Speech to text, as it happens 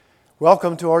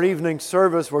Welcome to our evening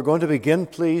service. We're going to begin,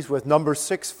 please, with number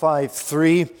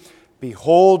 653,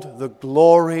 Behold the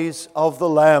Glories of the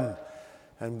Lamb.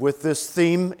 And with this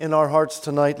theme in our hearts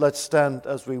tonight, let's stand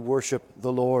as we worship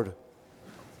the Lord.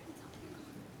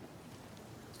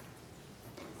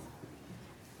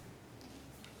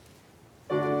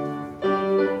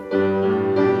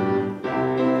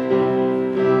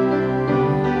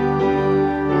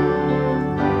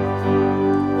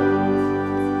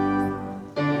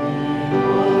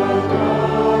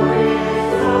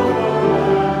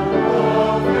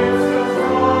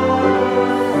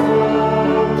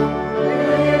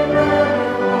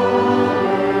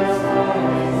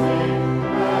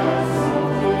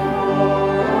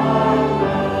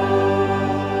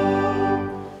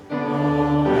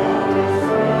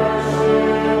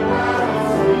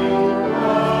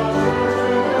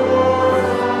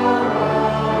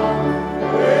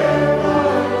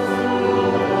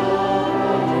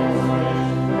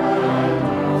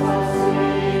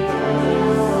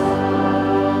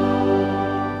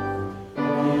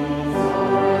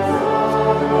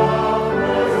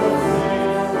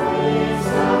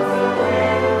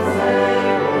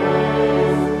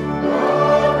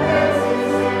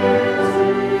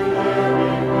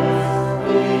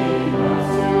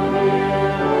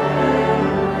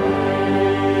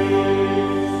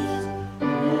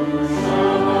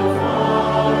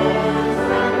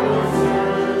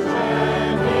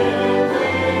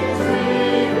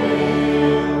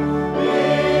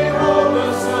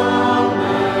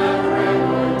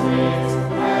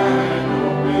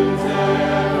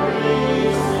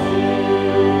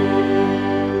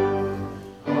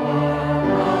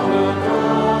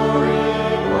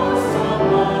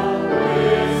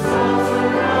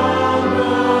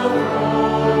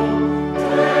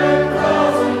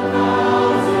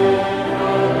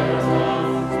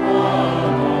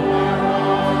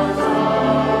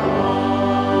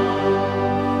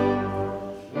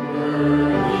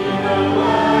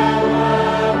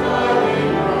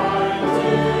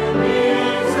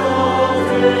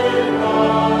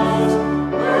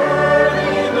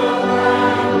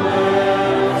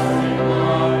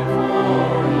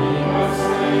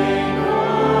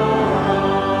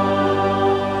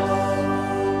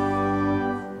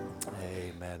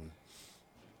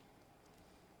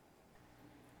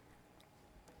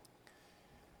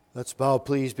 Let's bow,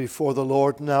 please, before the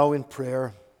Lord now in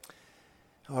prayer.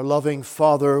 Our loving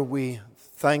Father, we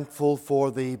thankful for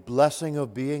the blessing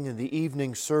of being in the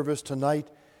evening service tonight.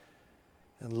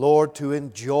 And Lord, to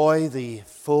enjoy the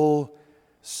full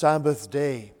Sabbath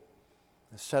day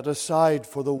set aside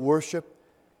for the worship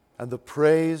and the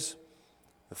praise,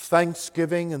 the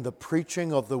thanksgiving and the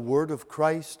preaching of the Word of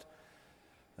Christ.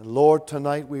 And Lord,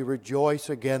 tonight we rejoice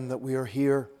again that we are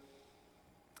here.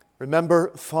 Remember,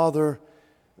 Father,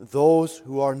 those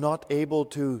who are not able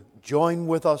to join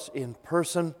with us in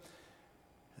person,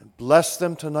 bless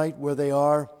them tonight where they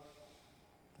are.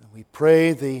 And we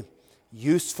pray the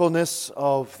usefulness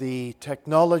of the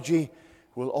technology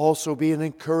will also be an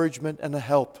encouragement and a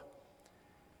help.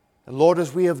 And Lord,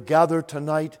 as we have gathered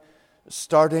tonight,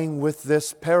 starting with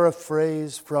this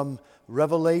paraphrase from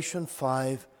Revelation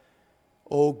 5,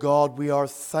 O God, we are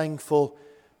thankful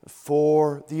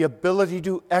for the ability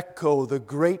to echo the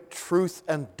great truth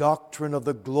and doctrine of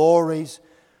the glories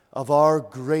of our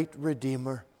great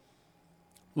Redeemer.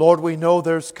 Lord, we know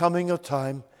there's coming a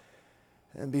time,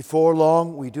 and before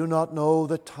long, we do not know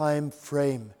the time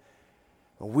frame.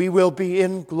 We will be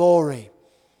in glory,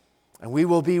 and we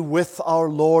will be with our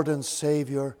Lord and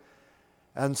Savior,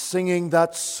 and singing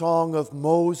that song of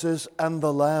Moses and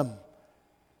the Lamb.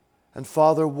 And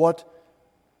Father, what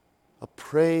a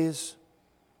praise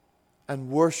and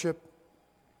worship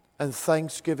and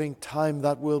thanksgiving time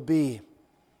that will be.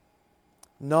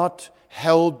 Not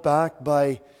held back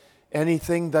by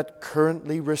anything that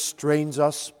currently restrains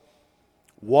us,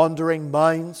 wandering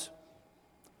minds,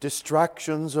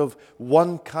 distractions of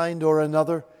one kind or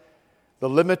another, the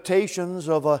limitations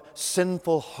of a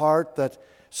sinful heart that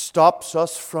stops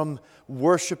us from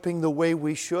worshiping the way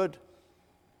we should.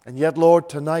 And yet, Lord,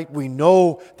 tonight we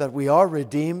know that we are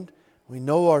redeemed. We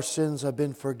know our sins have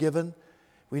been forgiven.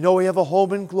 We know we have a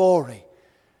home in glory.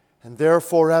 And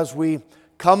therefore, as we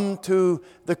come to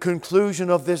the conclusion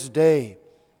of this day,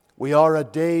 we are a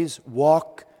day's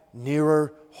walk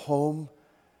nearer home.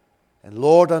 And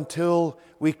Lord, until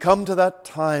we come to that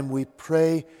time, we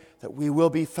pray that we will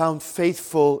be found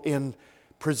faithful in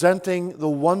presenting the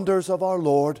wonders of our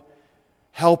Lord.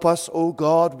 Help us, O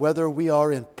God, whether we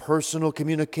are in personal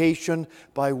communication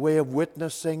by way of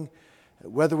witnessing,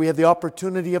 whether we have the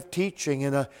opportunity of teaching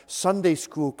in a Sunday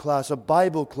school class, a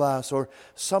Bible class, or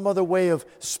some other way of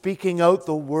speaking out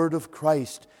the word of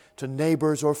Christ to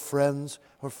neighbors or friends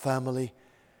or family.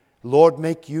 Lord,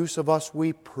 make use of us,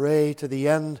 we pray, to the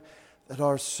end that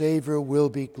our Savior will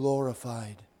be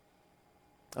glorified.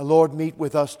 Lord, meet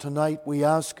with us tonight, we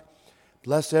ask.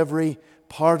 Bless every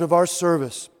part of our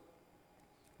service.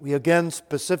 We again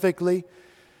specifically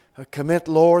commit,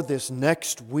 Lord, this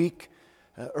next week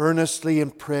earnestly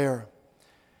in prayer.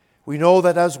 We know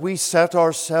that as we set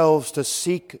ourselves to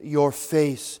seek your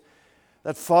face,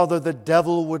 that, Father, the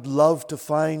devil would love to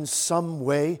find some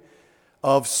way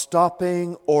of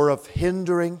stopping or of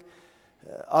hindering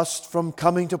us from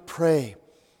coming to pray.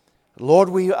 Lord,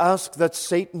 we ask that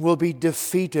Satan will be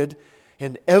defeated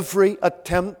in every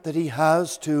attempt that he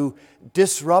has to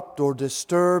disrupt or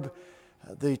disturb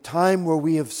the time where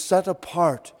we have set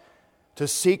apart to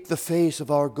seek the face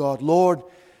of our God. Lord,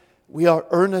 we are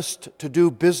earnest to do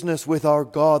business with our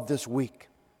God this week.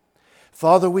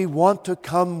 Father, we want to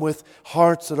come with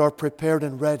hearts that are prepared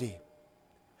and ready.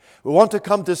 We want to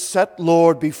come to set,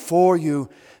 Lord, before you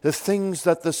the things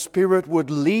that the Spirit would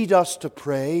lead us to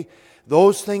pray,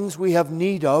 those things we have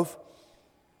need of.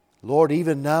 Lord,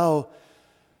 even now,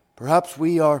 perhaps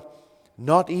we are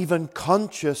not even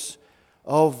conscious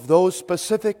of those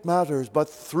specific matters, but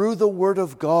through the Word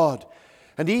of God,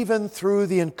 and even through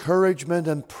the encouragement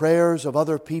and prayers of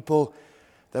other people,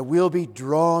 that we'll be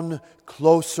drawn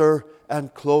closer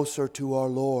and closer to our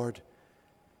Lord.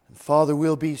 And Father,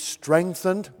 we'll be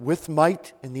strengthened with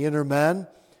might in the inner man.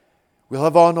 We'll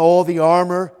have on all the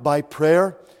armor by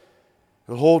prayer.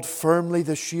 We'll hold firmly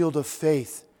the shield of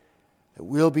faith, that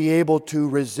we'll be able to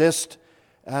resist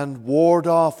and ward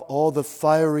off all the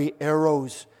fiery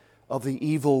arrows of the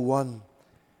evil one.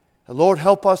 And Lord,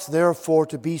 help us therefore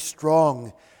to be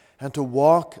strong and to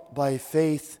walk by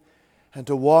faith and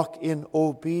to walk in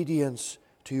obedience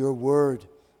to your word.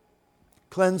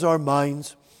 Cleanse our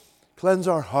minds, cleanse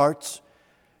our hearts.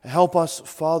 Help us,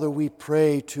 Father, we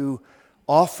pray, to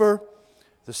offer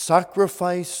the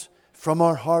sacrifice from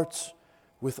our hearts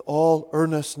with all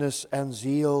earnestness and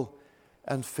zeal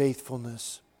and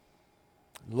faithfulness.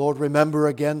 Lord, remember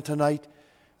again tonight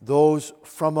those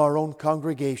from our own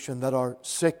congregation that are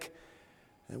sick,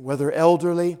 whether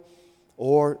elderly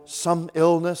or some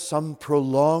illness, some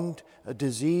prolonged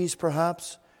disease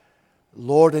perhaps.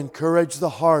 Lord, encourage the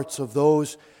hearts of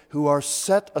those who are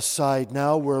set aside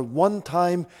now, where one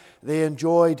time they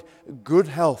enjoyed good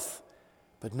health,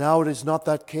 but now it is not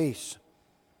that case.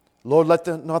 Lord, let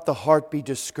not the heart be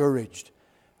discouraged.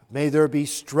 May there be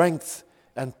strength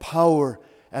and power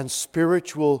and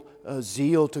spiritual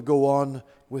zeal to go on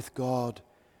with God.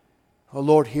 Oh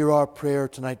Lord, hear our prayer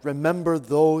tonight. Remember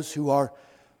those who are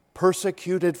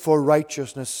persecuted for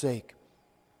righteousness' sake.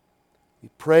 We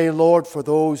pray, Lord, for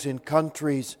those in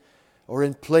countries or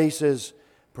in places,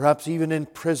 perhaps even in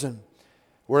prison,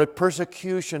 where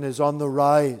persecution is on the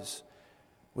rise.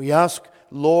 We ask,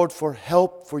 Lord, for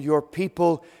help for your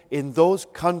people in those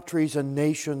countries and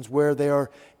nations where they are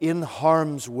in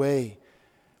harm's way.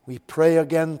 We pray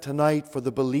again tonight for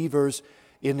the believers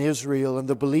in Israel and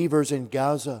the believers in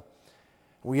Gaza.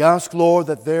 We ask, Lord,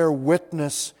 that their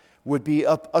witness would be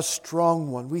a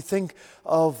strong one. We think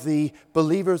of the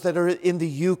believers that are in the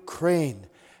Ukraine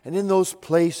and in those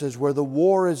places where the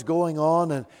war is going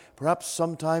on, and perhaps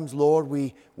sometimes, Lord,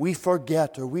 we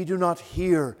forget or we do not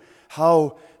hear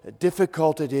how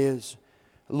difficult it is.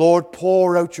 Lord,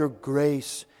 pour out your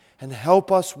grace and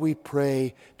help us, we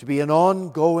pray, to be an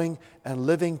ongoing and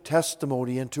living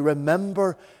testimony, and to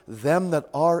remember them that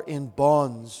are in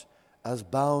bonds as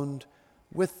bound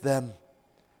with them.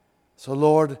 So,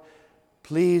 Lord,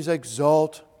 please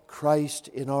exalt Christ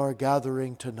in our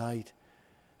gathering tonight,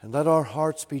 and let our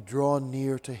hearts be drawn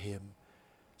near to Him.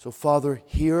 So, Father,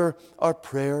 hear our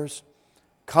prayers.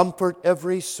 Comfort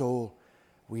every soul.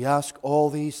 We ask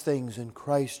all these things in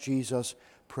Christ Jesus'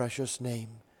 precious name.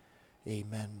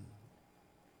 Amen.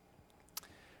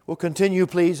 We'll continue,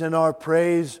 please, in our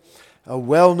praise. A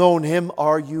well-known hymn,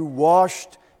 Are You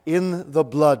Washed in the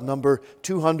Blood, number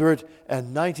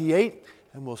 298.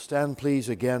 And we'll stand, please,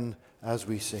 again as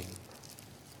we sing.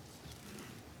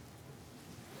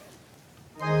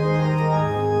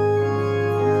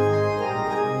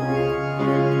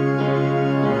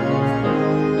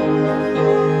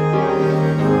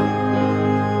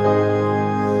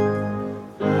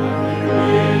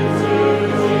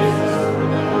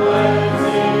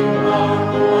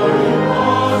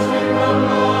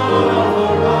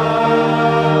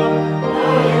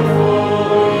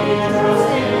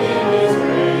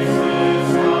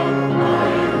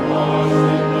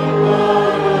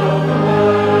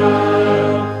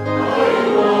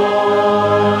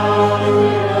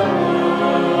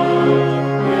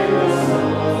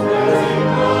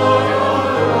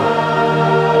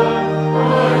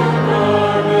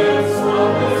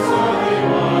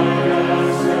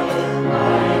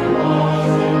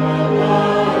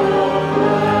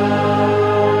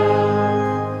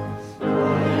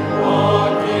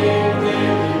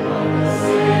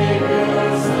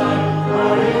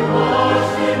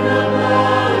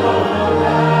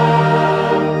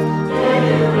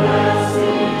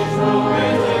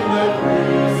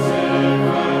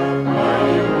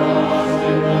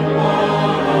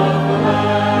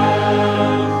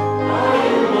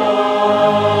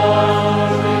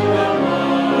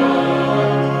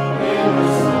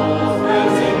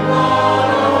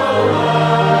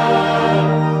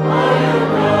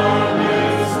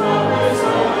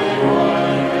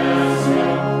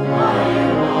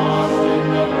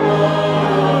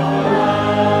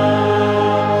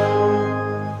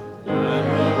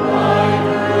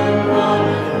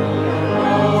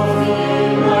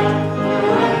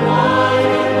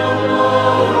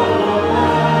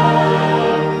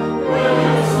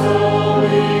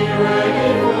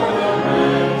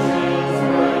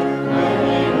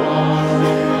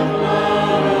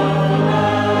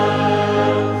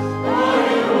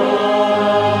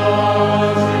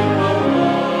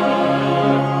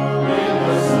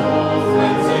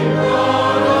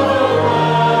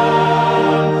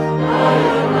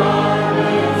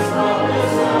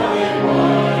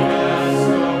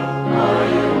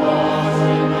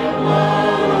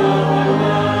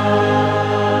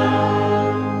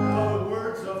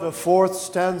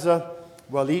 stanza,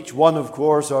 well, each one, of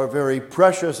course, are very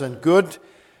precious and good.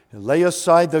 Lay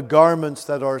aside the garments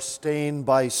that are stained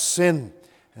by sin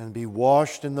and be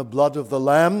washed in the blood of the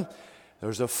Lamb.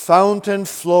 There's a fountain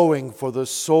flowing for the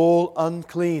soul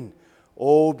unclean.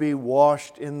 Oh, be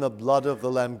washed in the blood of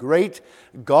the Lamb. Great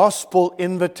gospel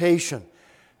invitation.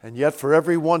 And yet for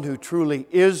everyone who truly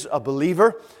is a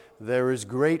believer, there is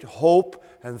great hope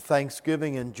and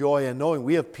thanksgiving and joy in knowing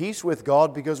we have peace with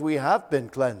God because we have been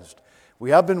cleansed. We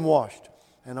have been washed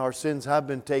and our sins have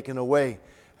been taken away.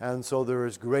 And so there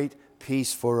is great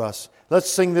peace for us. Let's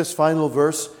sing this final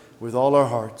verse with all our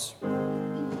hearts.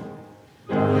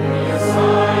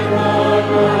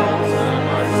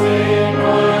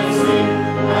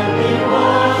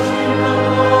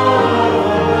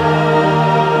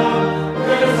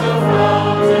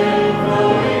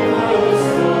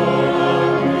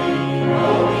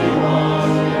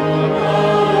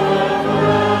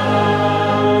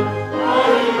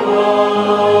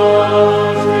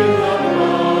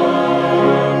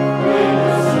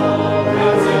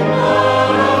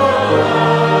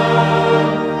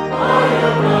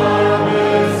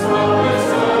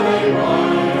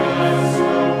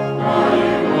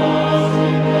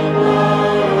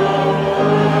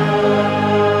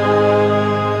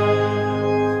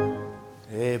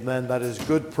 That is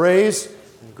good praise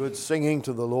and good singing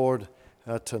to the Lord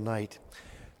tonight.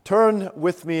 Turn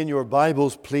with me in your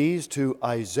Bibles, please, to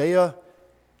Isaiah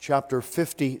chapter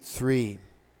 53.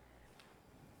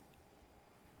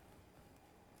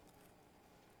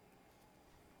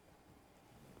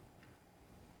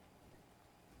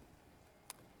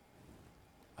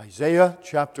 Isaiah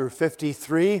chapter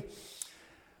 53.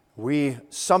 We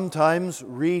sometimes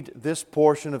read this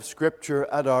portion of Scripture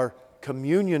at our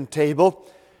communion table,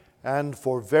 and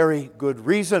for very good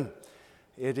reason.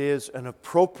 It is an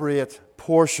appropriate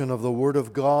portion of the Word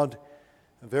of God,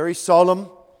 very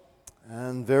solemn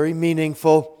and very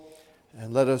meaningful,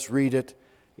 and let us read it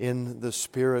in the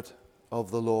Spirit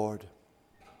of the Lord.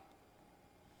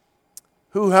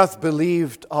 Who hath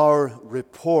believed our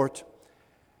report,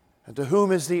 and to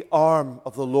whom is the arm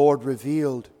of the Lord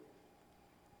revealed?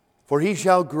 For he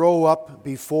shall grow up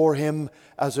before him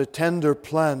as a tender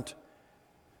plant,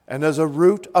 and as a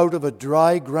root out of a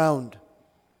dry ground.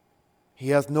 He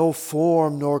hath no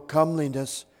form nor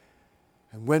comeliness,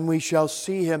 and when we shall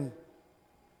see him,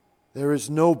 there is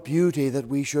no beauty that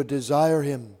we should desire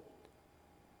him.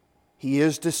 He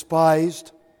is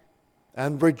despised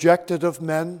and rejected of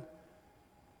men,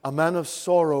 a man of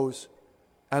sorrows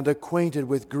and acquainted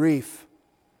with grief.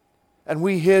 And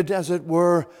we hid, as it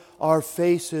were, our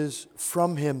faces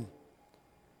from him.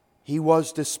 He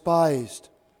was despised,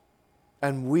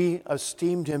 and we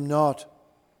esteemed him not.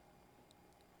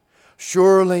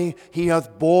 Surely he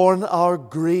hath borne our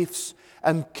griefs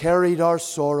and carried our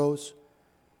sorrows.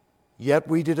 Yet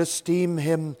we did esteem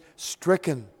him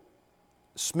stricken,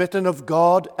 smitten of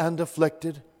God, and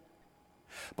afflicted.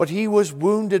 But he was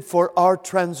wounded for our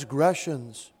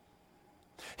transgressions.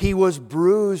 He was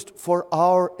bruised for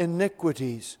our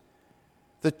iniquities.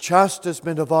 The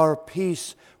chastisement of our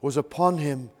peace was upon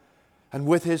him, and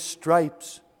with his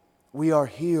stripes we are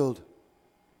healed.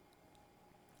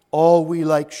 All we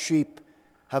like sheep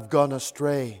have gone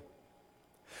astray.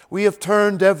 We have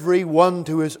turned every one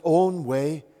to his own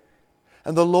way,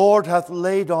 and the Lord hath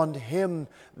laid on him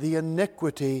the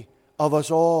iniquity of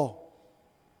us all.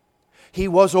 He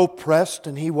was oppressed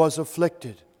and he was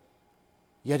afflicted,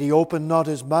 yet he opened not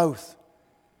his mouth.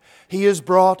 He is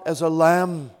brought as a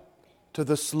lamb to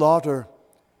the slaughter,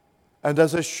 and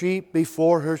as a sheep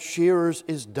before her shearers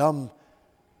is dumb,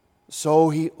 so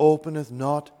he openeth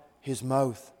not his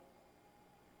mouth.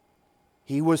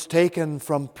 He was taken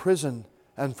from prison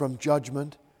and from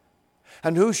judgment.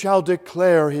 And who shall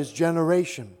declare his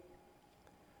generation?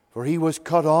 For he was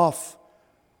cut off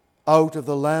out of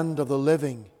the land of the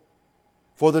living.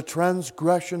 For the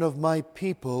transgression of my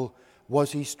people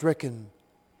was he stricken.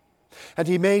 And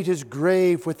he made his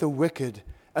grave with the wicked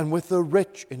and with the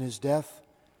rich in his death,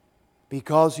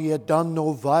 because he had done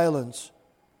no violence,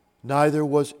 neither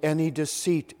was any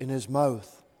deceit in his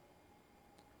mouth.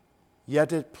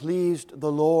 Yet it pleased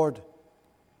the Lord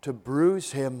to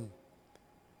bruise him.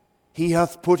 He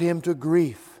hath put him to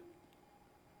grief.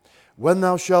 When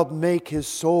thou shalt make his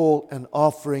soul an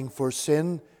offering for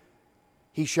sin,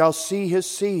 he shall see his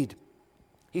seed.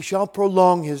 He shall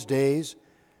prolong his days,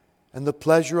 and the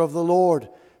pleasure of the Lord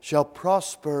shall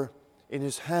prosper in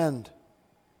his hand.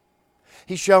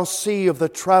 He shall see of the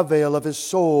travail of his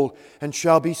soul, and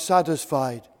shall be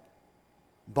satisfied.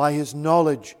 By his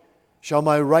knowledge shall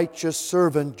my righteous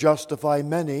servant justify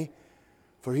many,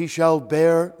 for he shall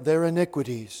bear their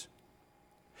iniquities.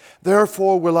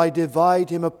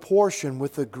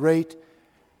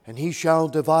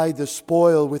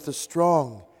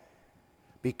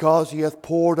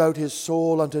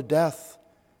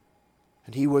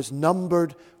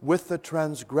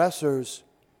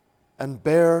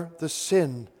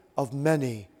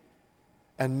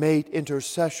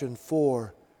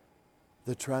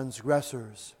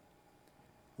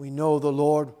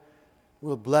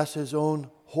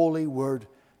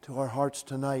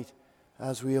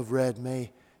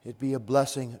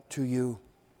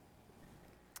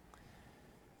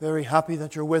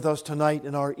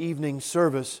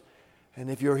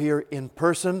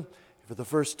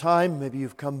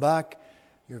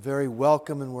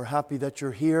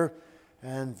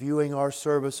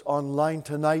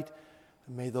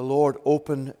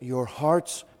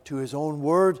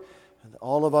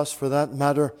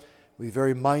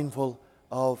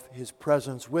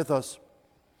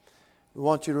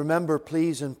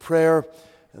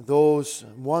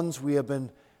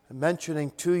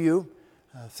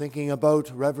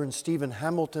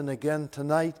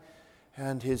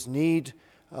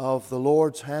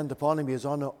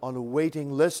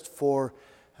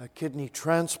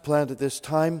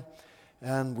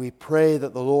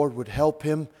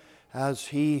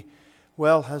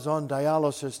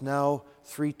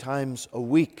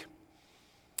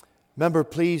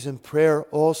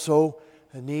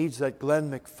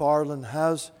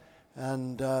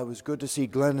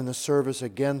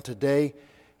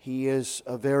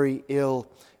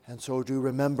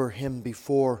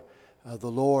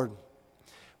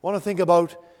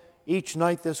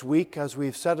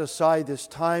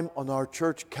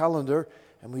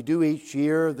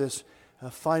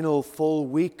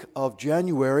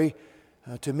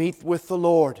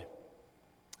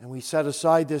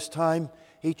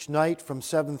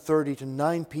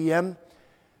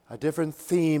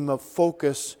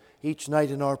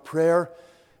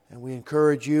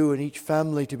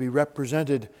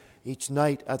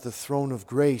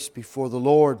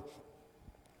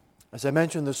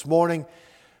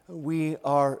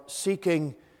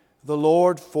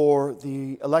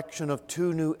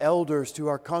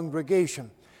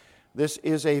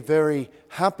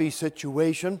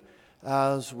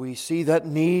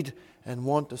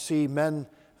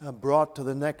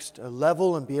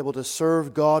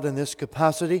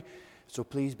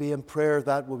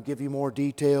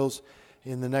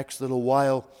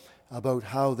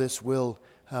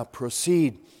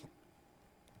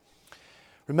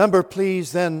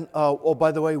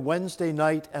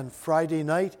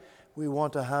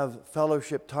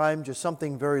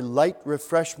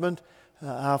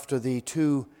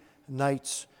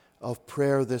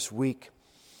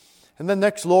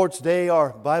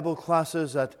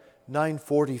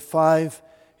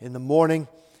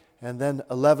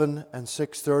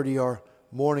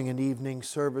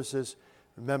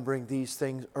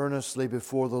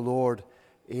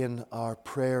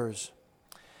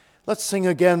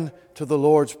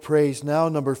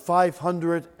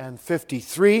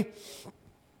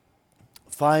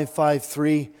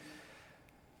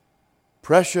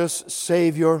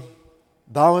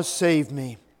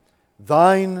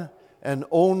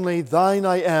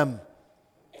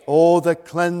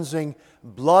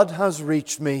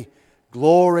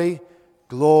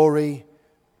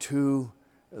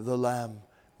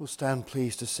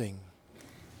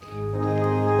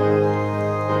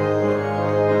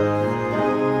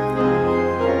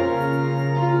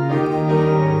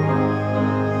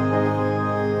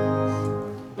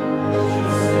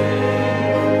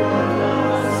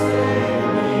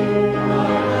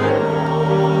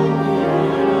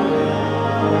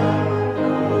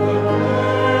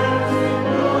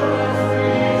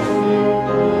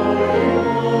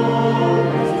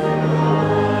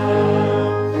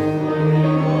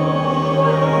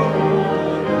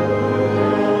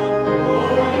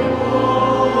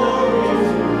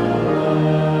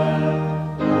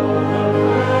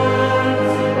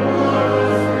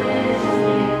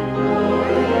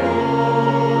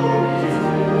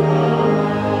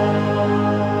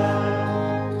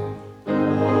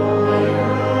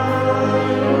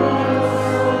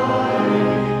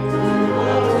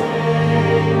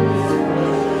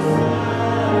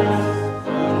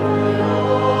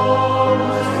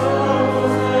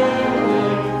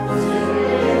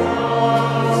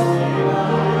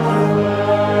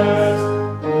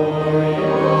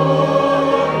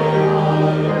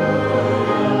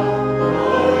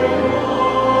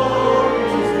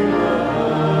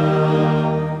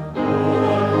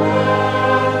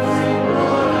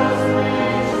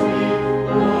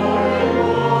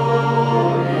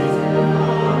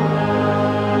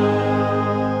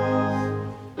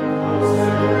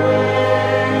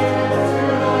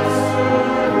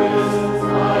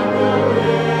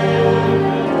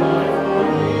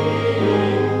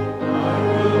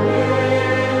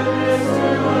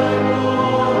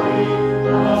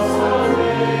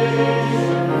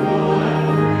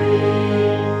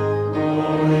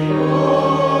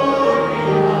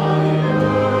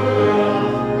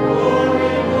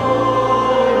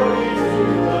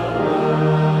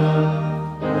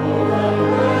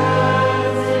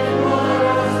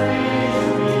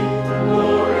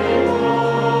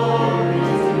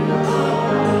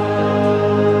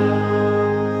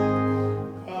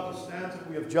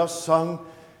 just sung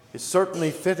is certainly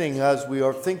fitting as we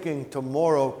are thinking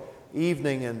tomorrow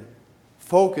evening and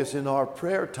focus in our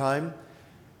prayer time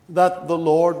that the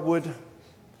Lord would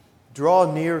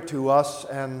draw near to us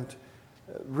and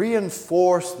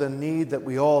reinforce the need that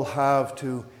we all have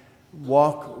to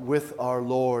walk with our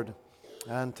Lord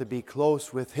and to be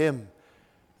close with Him.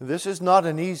 This is not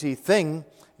an easy thing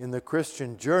in the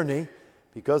Christian journey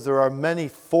because there are many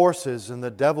forces, and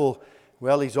the devil,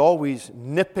 well, he's always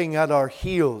nipping at our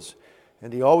heels,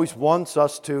 and he always wants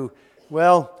us to,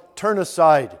 turn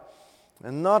aside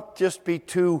and not just be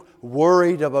too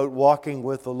worried about walking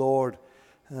with the Lord.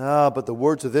 But the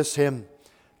words of this hymn,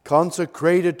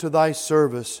 consecrated to thy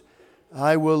service,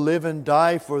 I will live and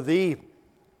die for thee.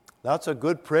 That's a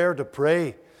good prayer to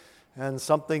pray, and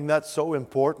something that's so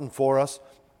important for us.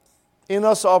 In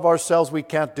us of ourselves, we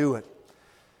can't do it.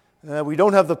 We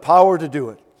don't have the power to do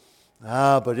it.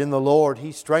 But in the Lord,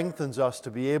 He strengthens us to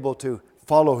be able to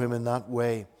follow Him in that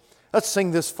way. Let's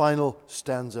sing this final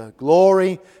stanza.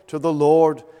 Glory to the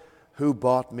Lord who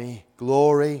bought me.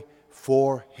 Glory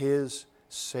for His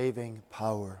saving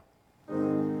power.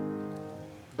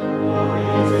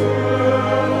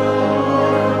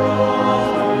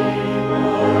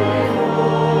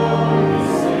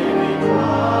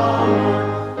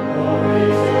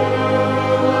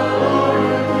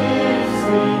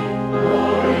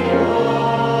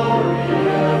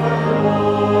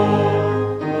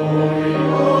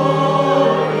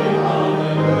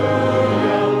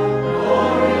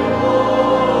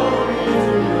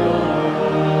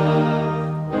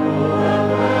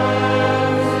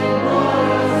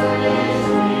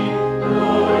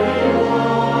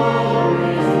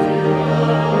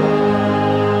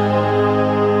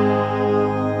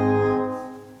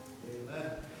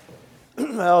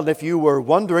 Well, if you were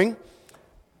wondering,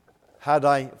 had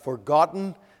I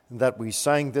forgotten that we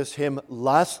sang this hymn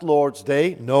last Lord's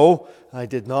Day? No, I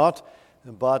did not.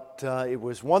 But it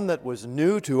was one that was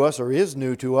new to us, or is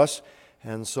new to us,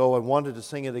 and so I wanted to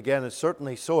sing it again. It's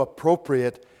certainly so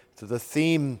appropriate to the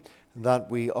theme that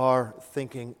we are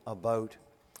thinking about.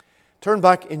 Turn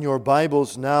back in your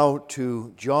Bibles now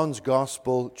to John's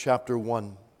Gospel, chapter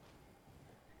 1.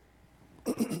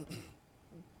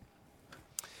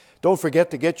 Don't forget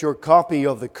to get your copy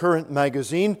of the Current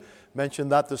magazine.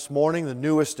 Mentioned that this morning. The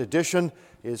newest edition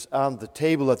is on the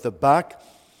table at the back.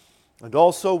 And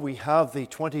also we have the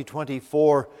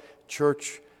 2024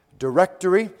 Church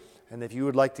Directory. And if you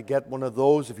would like to get one of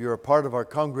those, if you're a part of our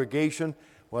congregation,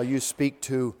 well, you speak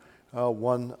to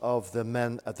one of the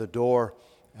men at the door,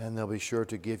 and they'll be sure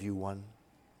to give you one.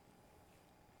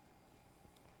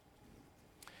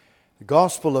 The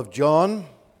Gospel of John,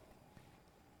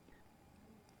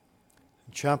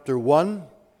 chapter 1.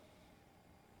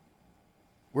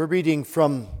 We're reading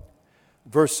from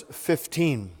verse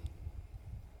 15.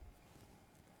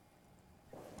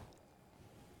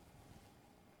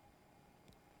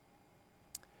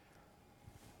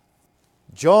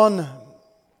 John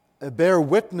bare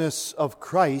witness of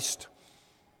Christ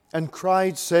and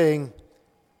cried, saying,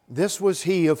 This was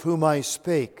he of whom I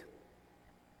spake.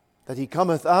 That he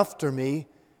cometh after me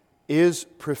is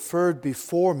preferred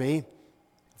before me,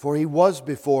 for he was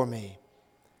before me.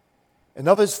 And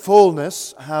of his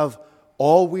fullness have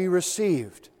all we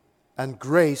received, and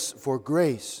grace for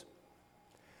grace.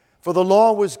 For the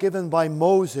law was given by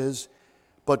Moses,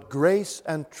 but grace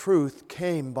and truth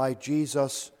came by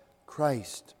Jesus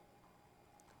Christ.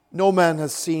 No man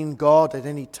has seen God at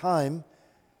any time.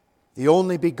 The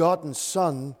only begotten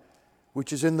Son,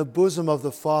 which is in the bosom of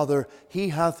the Father, He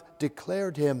hath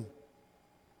declared Him.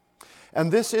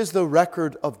 And this is the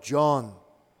record of John.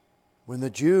 When the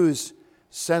Jews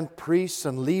sent priests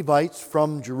and Levites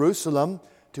from Jerusalem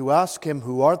to ask him,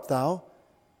 Who art thou?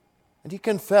 And he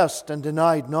confessed and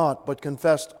denied not, but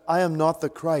confessed, I am not the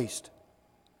Christ.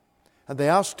 And they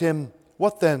asked him,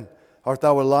 What then? Art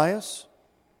thou Elias?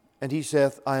 And he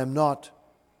saith, I am not.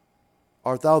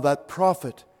 Art thou that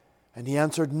prophet? And he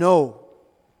answered, No.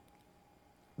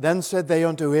 Then said they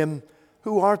unto him,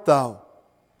 Who art thou?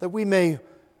 That we may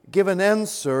give an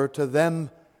answer to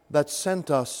them that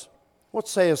sent us. What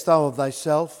sayest thou of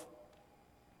thyself?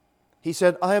 He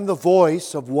said, I am the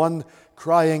voice of one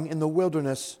crying in the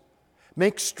wilderness,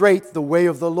 Make straight the way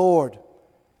of the Lord,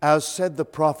 as said the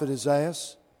prophet Isaiah.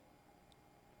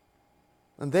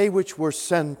 And they which were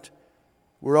sent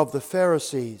were of the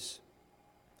Pharisees.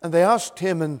 And they asked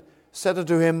him and said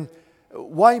unto him,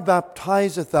 Why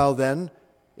baptizest thou then,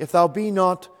 if thou be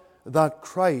not that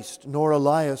Christ, nor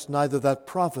Elias, neither that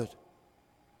prophet?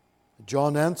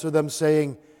 John answered them,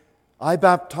 saying, I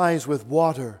baptize with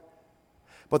water,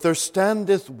 but there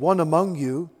standeth one among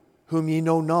you whom ye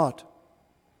know not.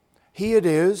 he it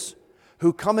is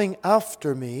who coming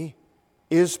after me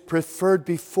is preferred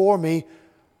before me,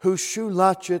 whose shoe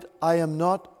latchet I am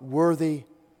not worthy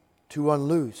to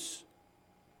unloose.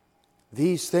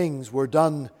 These things were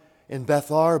done in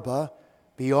Bethabara,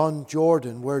 beyond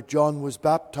Jordan, where John was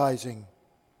baptizing.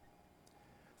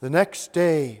 The next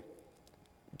day,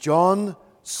 John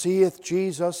seeth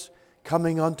Jesus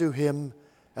coming unto him,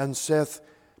 and saith,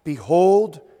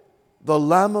 Behold, the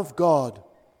Lamb of God,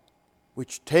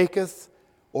 which taketh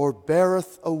or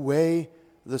beareth away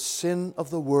the sin of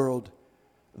the world.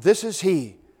 This is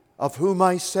he of whom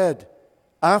I said,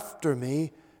 After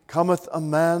me cometh a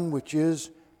man which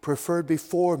is preferred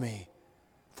before me,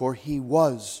 for he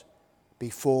was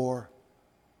before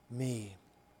me.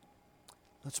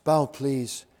 Let's bow,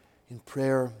 please, in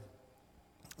prayer.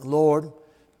 Lord,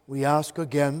 we ask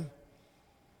again,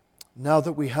 now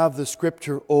that we have the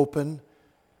Scripture open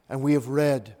and we have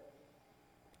read,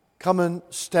 come and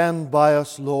stand by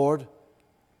us, Lord.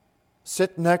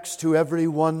 Sit next to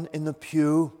everyone in the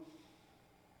pew,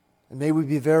 and may we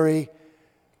be very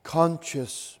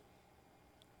conscious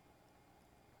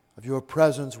of your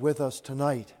presence with us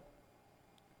tonight.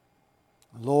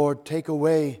 Lord, take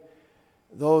away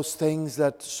those things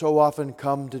that so often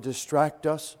come to distract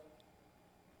us.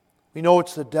 We know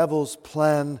it's the devil's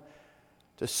plan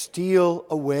to steal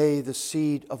away the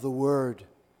seed of the Word.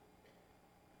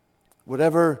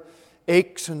 Whatever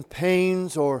aches and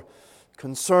pains or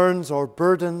concerns or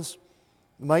burdens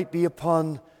might be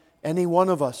upon any one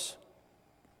of us,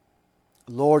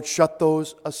 Lord, shut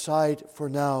those aside for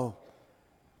now,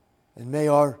 and may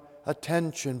our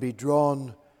attention be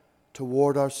drawn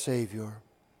toward our Savior.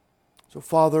 So,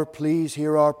 Father, please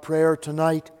hear our prayer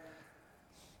tonight.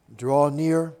 Draw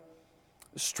near.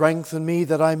 Strengthen me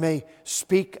that I may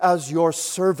speak as your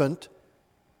servant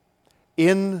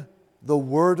in the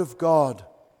Word of God.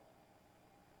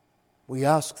 We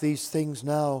ask these things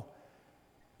now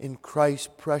in Christ's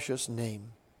precious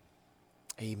name.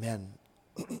 Amen.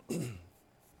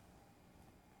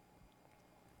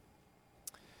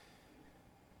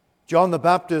 John the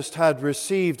Baptist had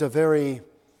received a very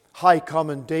high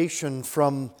commendation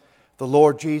from the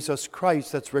Lord Jesus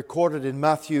Christ that's recorded in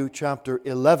Matthew chapter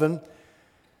 11.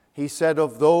 He said,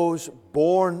 Of those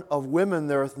born of women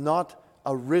there hath not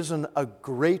arisen a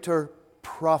greater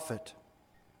prophet.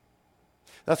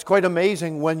 That's quite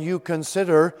amazing when you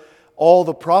consider all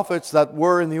the prophets that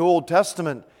were in the Old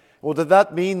Testament. Well, did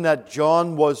that mean that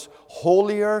John was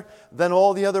holier than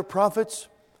all the other prophets?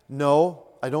 No,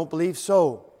 I don't believe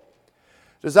so.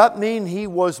 Does that mean he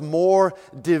was more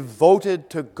devoted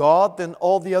to God than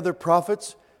all the other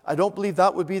prophets? I don't believe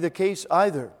that would be the case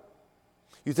either.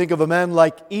 You think of a man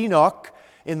like Enoch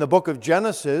in the book of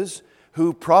Genesis,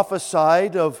 who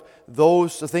prophesied of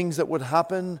those things that would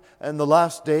happen in the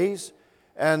last days.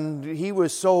 And he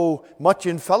was so much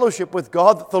in fellowship with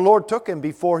God that the Lord took him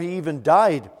before he even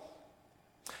died.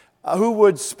 Who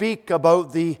would speak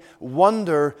about the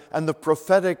wonder and the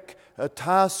prophetic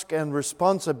task and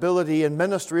responsibility and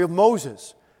ministry of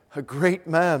Moses? A great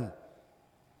man.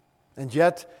 And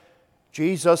yet,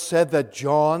 Jesus said that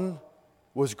John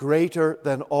was greater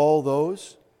than all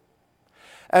those.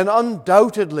 And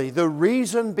undoubtedly, the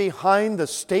reason behind the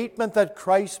statement that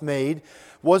Christ made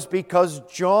was because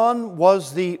John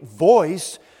was the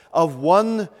voice of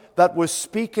one that was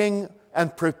speaking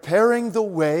and preparing the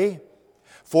way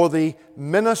for the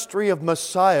ministry of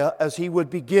Messiah as he would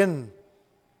begin.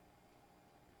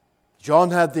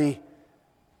 John had the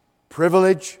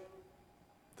privilege,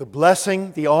 the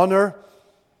blessing, the honor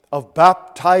of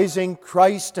baptizing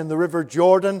Christ in the River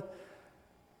Jordan.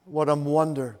 What a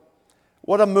wonder.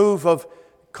 What a move of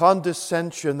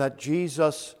condescension that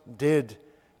Jesus did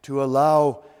to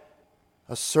allow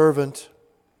a servant,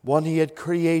 one he had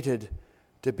created,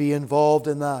 to be involved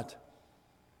in that.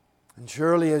 And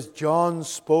surely as John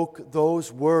spoke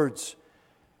those words,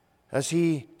 as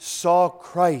he saw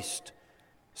Christ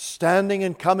standing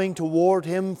and coming toward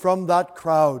him from that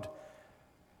crowd,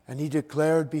 and he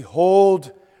declared,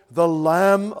 Behold, the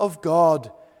Lamb of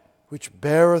God, which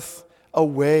beareth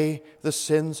away the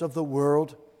sins of the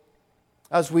world.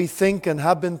 As we think and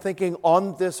have been thinking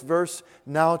on this verse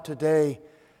now today,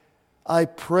 I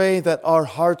pray that our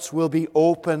hearts will be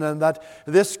open and that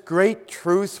this great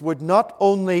truth would not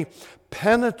only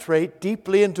penetrate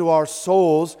deeply into our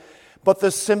souls, but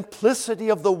the simplicity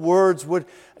of the words would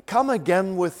come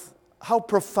again with how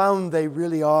profound they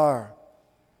really are.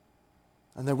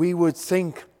 And that we would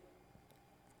think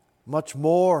much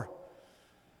more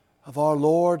of our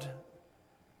Lord,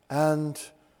 and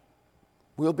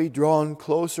we'll be drawn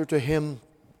closer to Him,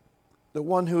 the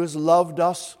one who has loved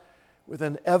us with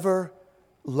an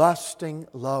everlasting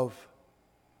love.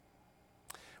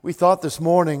 We thought this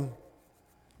morning,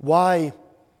 why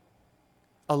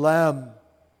a lamb?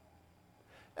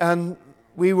 And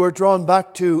we were drawn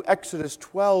back to Exodus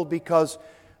 12 because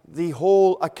the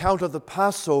whole account of the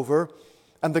Passover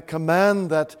and the command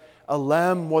that a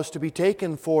lamb was to be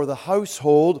taken for the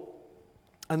household,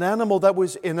 an animal that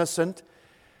was innocent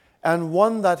and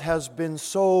one that has been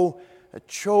so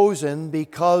chosen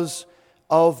because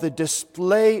of the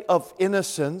display of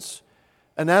innocence,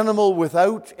 an animal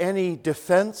without any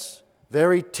defense,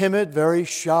 very timid, very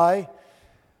shy,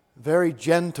 very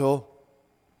gentle.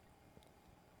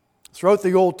 Throughout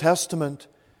the Old Testament,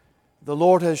 the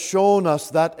Lord has shown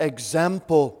us that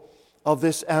example of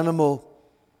this animal.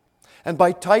 And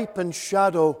by type and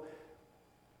shadow,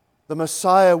 the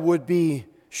Messiah would be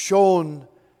shown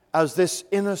as this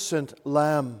innocent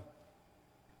lamb.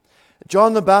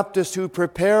 John the Baptist, who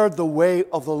prepared the way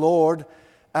of the Lord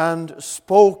and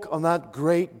spoke on that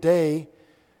great day,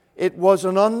 it was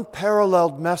an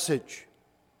unparalleled message.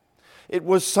 It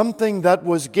was something that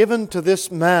was given to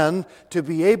this man to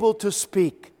be able to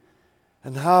speak,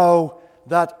 and how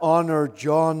that honor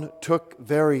John took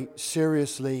very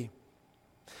seriously.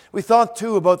 We thought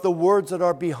too about the words that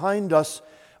are behind us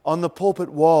on the pulpit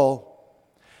wall,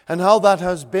 and how that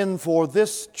has been for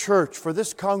this church, for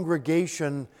this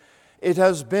congregation. It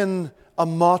has been a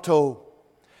motto.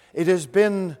 It has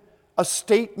been a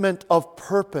statement of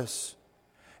purpose.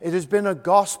 It has been a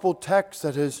gospel text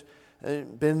that has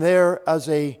been there as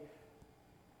a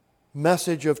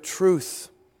message of truth.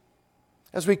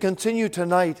 As we continue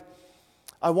tonight,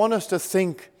 I want us to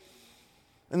think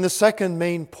in the second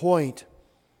main point,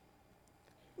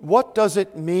 what does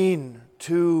it mean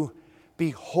to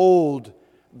behold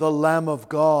the Lamb of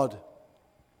God?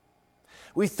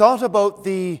 We thought about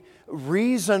the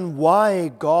reason why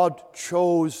God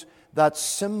chose that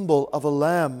symbol of a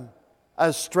lamb,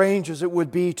 as strange as it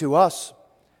would be to us.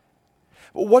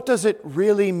 But what does it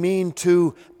really mean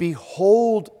to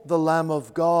behold the Lamb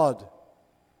of God?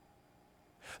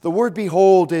 The word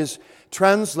behold is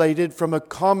translated from a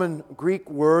common Greek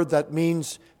word that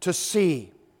means to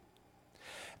see.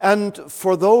 And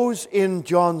for those in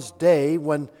John's day,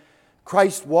 when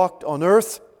Christ walked on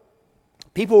earth,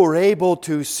 people were able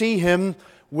to see Him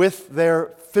with their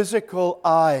physical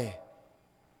eye.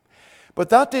 But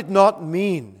that did not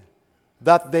mean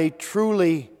that they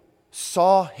truly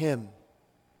saw Him.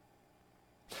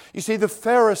 You see, the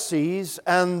Pharisees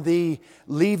and the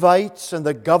Levites and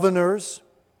the governors,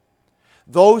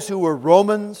 those who were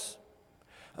Romans,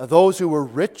 those who were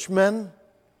rich men,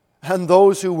 and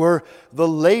those who were the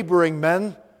laboring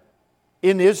men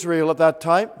in Israel at that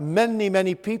time,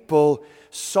 many people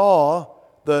saw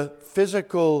the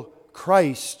physical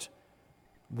Christ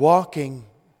walking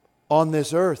on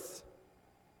this earth.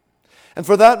 And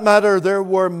for that matter, there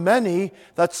were many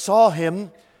that saw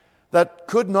Him that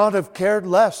could not have cared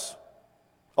less.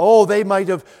 Oh, they might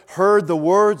have heard the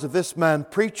words of this man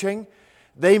preaching.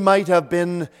 They might have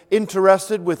been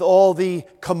interested with all the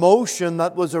commotion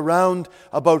that was around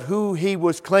about who He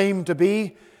was claimed to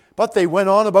be, but they went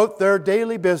on about their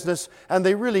daily business and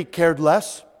they really cared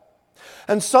less.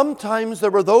 And sometimes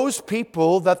there were those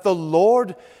people that the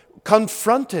Lord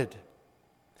confronted.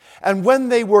 And when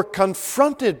they were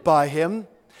confronted by Him,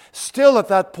 still at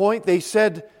that point they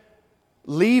said,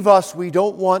 "Leave us, we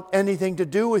don't want anything to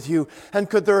do with you." And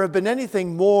could there have been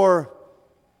anything more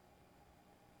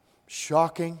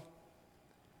shocking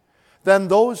than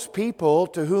those people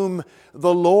to whom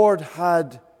the Lord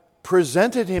had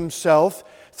presented Himself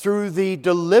through the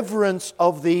deliverance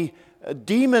of the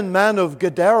demon man of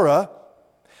Gadara,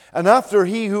 and after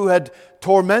he who had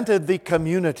tormented the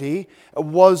community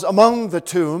was among the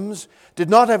tombs, did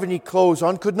not have any clothes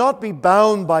on, could not be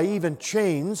bound by even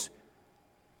chains,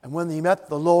 and when he met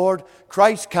the Lord,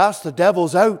 Christ cast the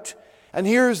devils out. And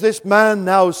here's this man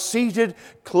now seated,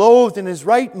 clothed in his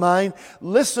right mind,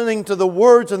 listening to the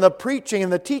words and the preaching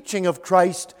and the teaching of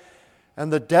Christ.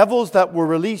 And the devils that were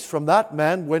released from that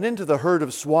man went into the herd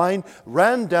of swine,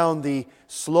 ran down the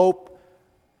slope,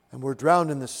 and were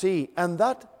drowned in the sea. And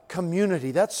that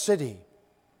community, that city,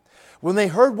 when they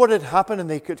heard what had happened and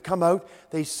they could come out,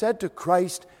 they said to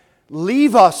Christ,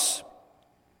 "Leave us.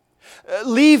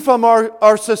 Leave from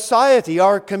our society,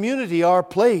 our community, our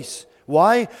place."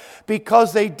 Why?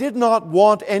 Because they did not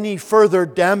want any further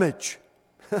damage.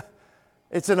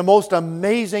 It's a most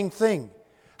amazing thing.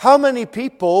 How many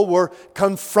people were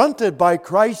confronted by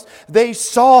Christ? They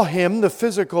saw Him, the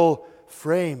physical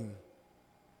frame,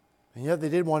 and yet they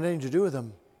didn't want anything to do with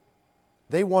Him.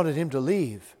 They wanted Him to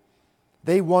leave.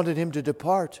 They wanted Him to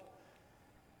depart.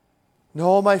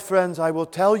 No, my friends, I will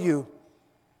tell you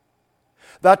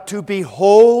that to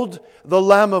behold the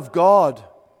Lamb of God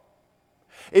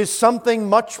is something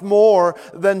much more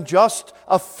than just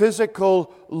a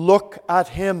physical look at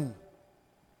Him.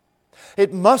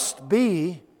 It must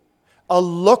be a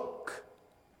look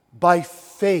by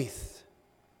faith,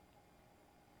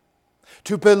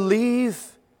 to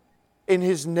believe in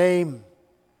His name.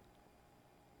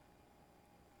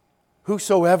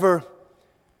 Whosoever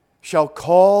shall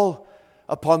call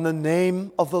upon the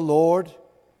name of the Lord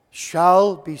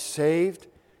shall be saved.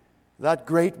 That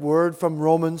great word from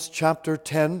Romans chapter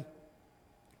 10.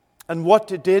 And what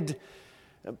did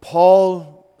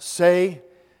Paul say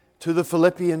to the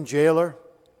Philippian jailer?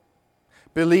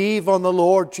 Believe on the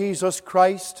Lord Jesus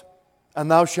Christ, and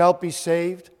thou shalt be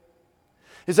saved.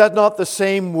 Is that not the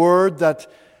same word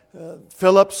that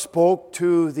Philip spoke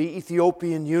to the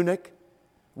Ethiopian eunuch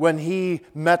when he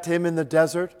met him in the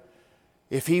desert?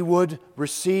 If he would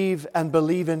receive and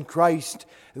believe in Christ,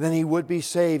 then he would be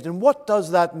saved. And what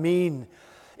does that mean?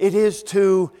 It is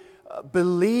to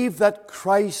believe that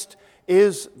Christ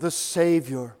is the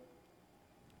Savior.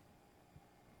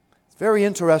 It's very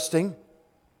interesting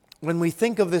when we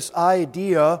think of this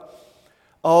idea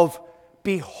of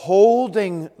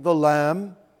beholding the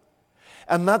Lamb,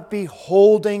 and that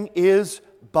beholding is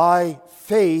by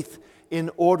faith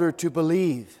in order to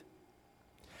believe.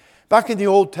 Back in the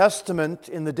Old Testament,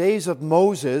 in the days of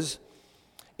Moses,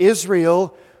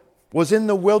 Israel was in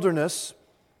the wilderness,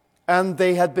 and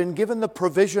they had been given the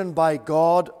provision by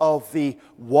God of the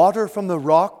water from the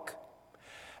rock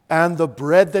and the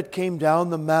bread that came down,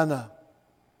 the manna.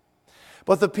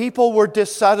 But the people were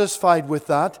dissatisfied with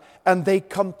that, and they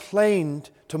complained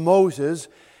to Moses,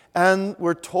 and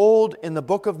were told in the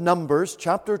book of Numbers,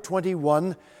 chapter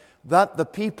 21, that the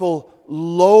people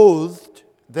loathed,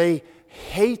 they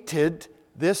hated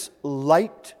this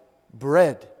light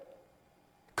bread.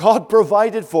 God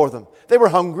provided for them. They were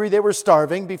hungry, they were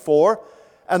starving before,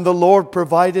 and the Lord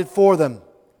provided for them.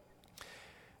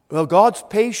 Well, God's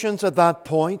patience at that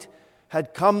point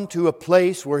had come to a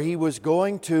place where He was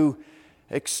going to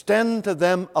extend to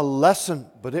them a lesson,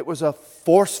 but it was a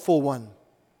forceful one.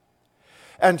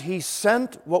 And He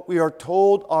sent what we are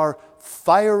told are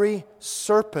fiery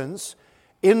serpents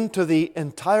into the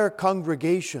entire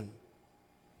congregation.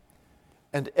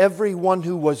 And everyone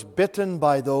who was bitten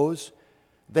by those,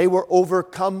 they were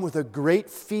overcome with a great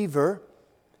fever,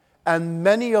 and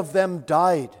many of them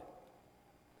died.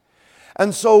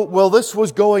 And so, while this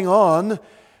was going on,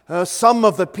 some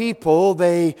of the people,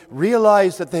 they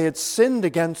realized that they had sinned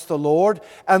against the Lord,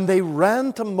 and they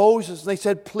ran to Moses and they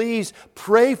said, "Please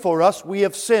pray for us, we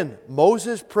have sinned."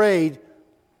 Moses prayed,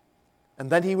 and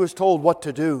then he was told what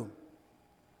to do.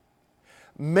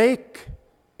 Make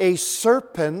a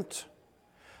serpent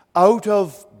out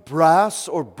of brass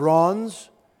or bronze,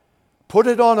 put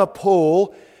it on a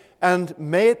pole, and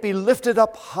may it be lifted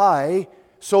up high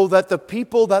so that the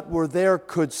people that were there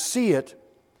could see it.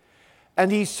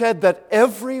 And he said that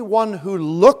everyone who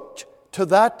looked to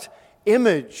that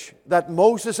image that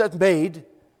Moses had made,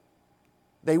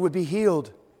 they would be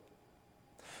healed.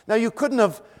 Now, you couldn't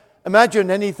have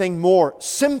imagined anything more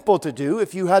simple to do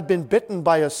if you had been bitten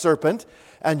by a serpent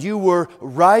and you were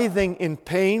writhing in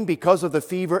pain because of the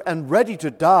fever and ready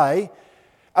to die,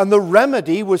 and the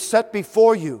remedy was set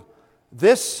before you.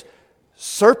 This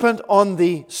serpent on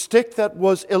the stick that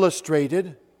was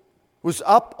illustrated was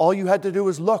up. All you had to do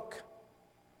was look.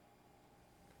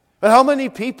 But how many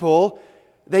people,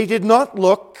 they did not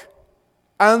look,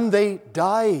 and they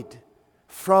died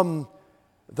from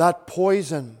that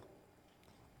poison?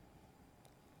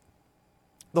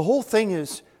 The whole thing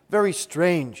is very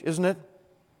strange, isn't it?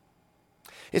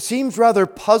 It seems rather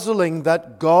puzzling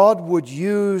that God would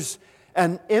use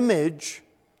an image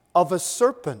of a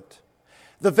serpent.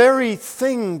 The very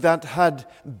thing that had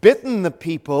bitten the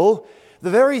people, the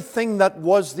very thing that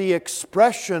was the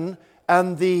expression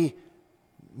and the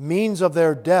means of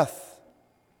their death.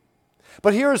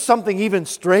 But here is something even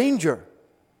stranger,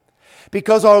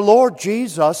 because our Lord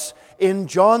Jesus in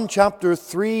John chapter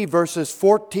 3 verses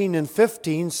 14 and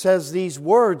 15 says these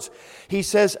words. He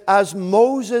says, "As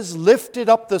Moses lifted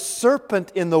up the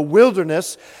serpent in the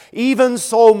wilderness, even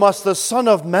so must the Son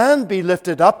of Man be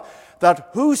lifted up, that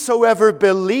whosoever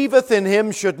believeth in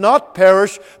Him should not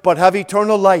perish, but have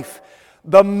eternal life."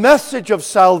 The message of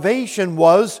salvation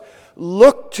was,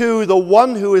 look to the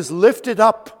one who is lifted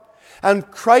up. And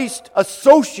Christ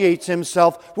associates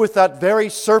Himself with that very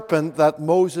serpent that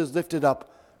Moses lifted up.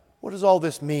 What does all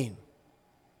this mean?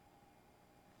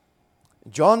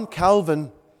 John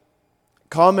Calvin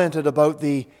commented about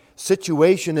the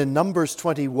situation in Numbers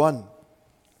 21.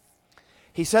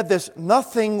 He said this: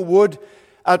 "Nothing would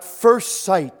at first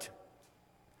sight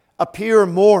appear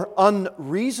more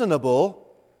unreasonable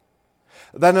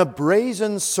then a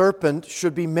brazen serpent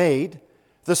should be made,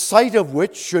 the sight of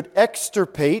which should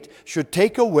extirpate, should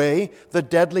take away the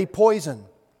deadly poison.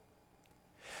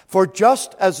 For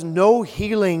just as no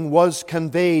healing was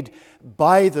conveyed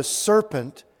by the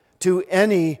serpent to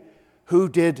any who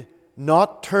did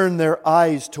not turn their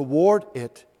eyes toward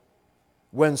it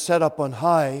when set up on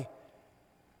high,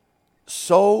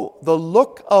 so the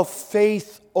look of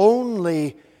faith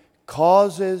only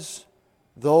causes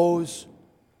those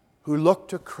who look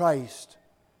to Christ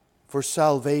for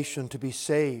salvation to be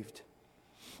saved.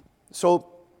 So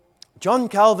John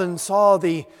Calvin saw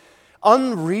the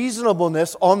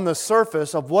unreasonableness on the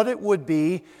surface of what it would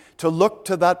be to look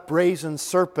to that brazen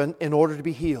serpent in order to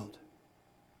be healed.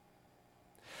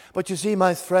 But you see,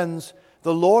 my friends,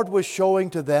 the Lord was showing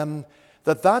to them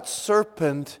that that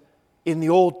serpent in the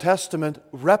Old Testament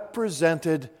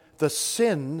represented the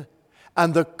sin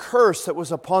and the curse that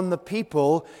was upon the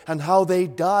people and how they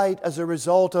died as a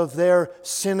result of their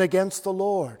sin against the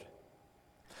Lord.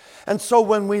 And so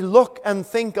when we look and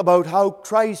think about how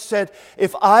Christ said,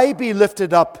 if I be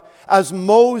lifted up as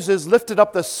Moses lifted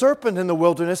up the serpent in the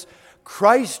wilderness,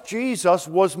 Christ Jesus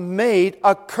was made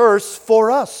a curse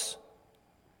for us.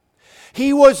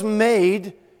 He was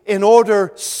made in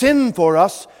order sin for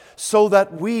us, so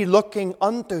that we, looking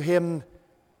unto Him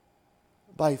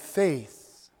by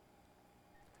faith,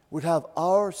 would have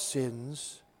our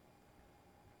sins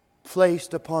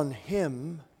placed upon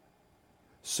Him,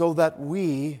 so that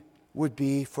we would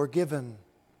be forgiven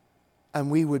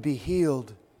and we would be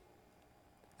healed.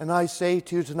 And I say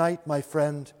to you tonight, my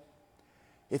friend,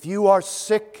 if you are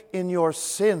sick in your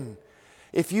sin,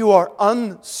 if you are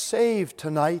unsaved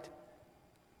tonight,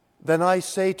 then I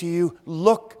say to you,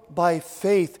 look by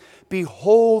faith.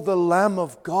 Behold the Lamb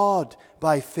of God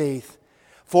by faith.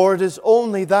 For it is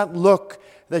only that look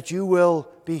that you will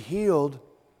be healed.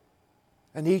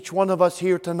 And each one of us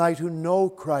here tonight who know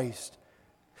Christ,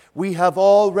 we have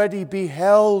already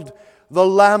beheld the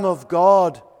Lamb of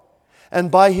God.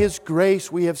 And by His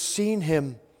grace we have seen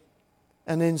Him.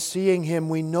 And in seeing Him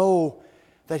we know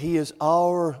that He is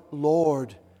our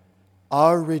Lord,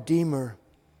 our Redeemer,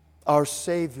 our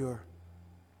Savior,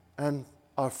 and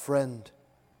our friend.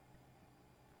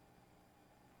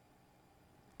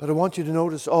 But I want you to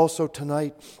notice also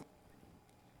tonight,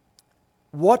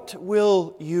 what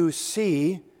will you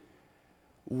see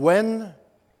when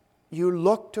you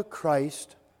look to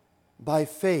Christ by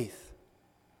faith?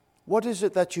 What is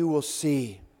it that you will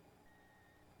see?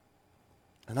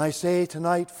 And I say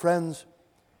tonight, friends,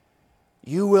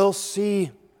 you will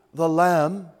see the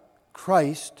Lamb,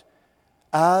 Christ,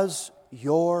 as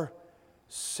your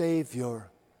Savior.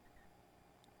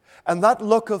 And that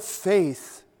look of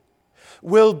faith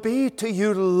will be to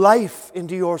you life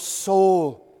into your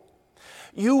soul.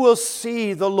 You will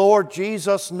see the Lord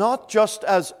Jesus not just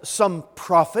as some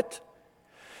prophet.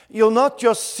 You'll not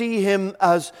just see Him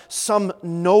as some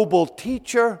noble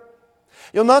teacher.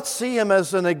 You'll not see Him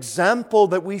as an example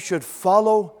that we should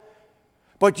follow.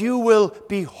 But you will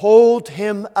behold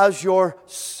Him as your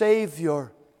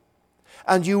Savior.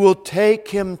 And you will take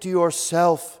Him to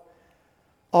yourself.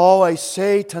 Oh, I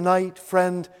say tonight,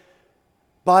 friend,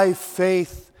 by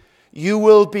faith, you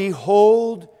will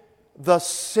behold the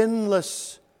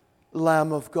sinless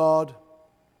Lamb of God.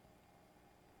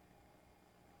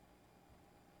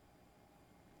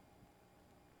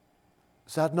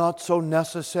 Is that not so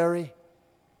necessary?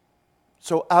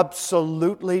 So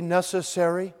absolutely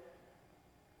necessary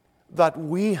that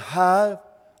we have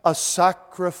a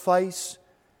sacrifice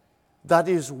that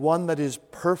is one that is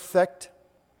perfect.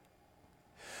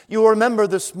 You remember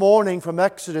this morning from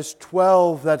Exodus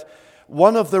 12 that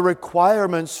one of the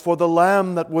requirements for the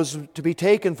lamb that was to be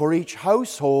taken for each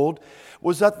household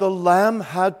was that the lamb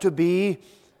had to be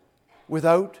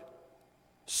without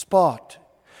spot.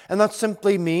 And that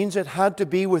simply means it had to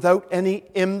be without any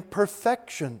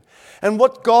imperfection. And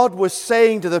what God was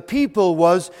saying to the people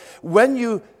was, when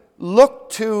you look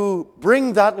to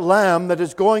bring that lamb that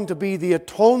is going to be the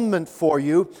atonement for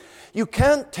you, you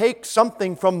can't take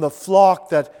something from the flock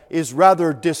that is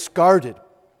rather discarded.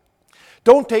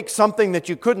 Don't take something that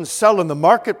you couldn't sell in the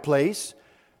marketplace.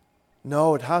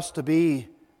 No, it has to be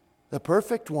the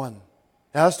perfect one.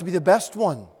 It has to be the best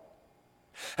one.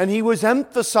 And He was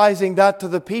emphasizing that to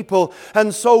the people.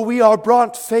 And so we are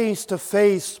brought face to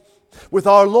face with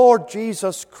our Lord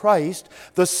Jesus Christ,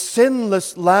 the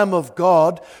sinless Lamb of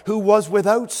God, who was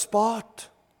without spot.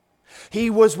 He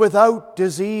was without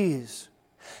disease.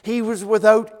 He was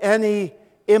without any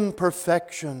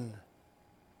imperfection.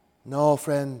 No,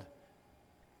 friend,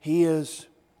 He is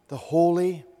the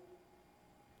holy,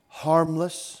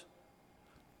 harmless,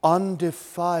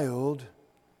 undefiled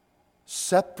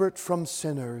separate from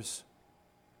sinners,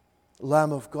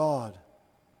 Lamb of God.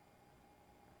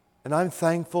 And I'm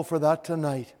thankful for that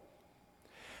tonight,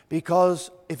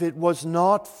 because if it was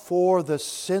not for the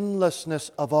sinlessness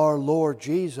of our Lord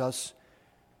Jesus,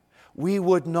 we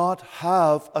would not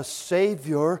have a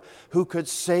Savior who could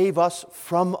save us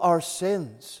from our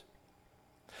sins.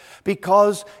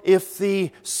 Because if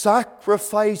the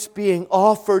sacrifice being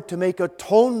offered to make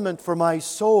atonement for my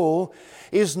soul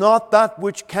is not that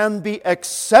which can be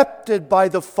accepted by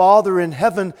the Father in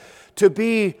heaven to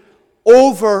be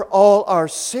over all our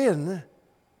sin,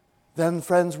 then,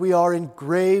 friends, we are in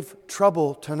grave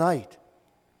trouble tonight.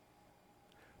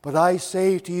 But I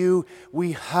say to you,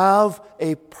 we have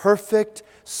a perfect,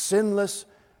 sinless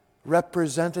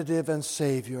representative and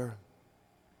Savior.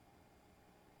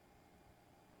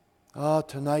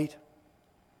 Tonight,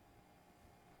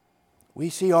 we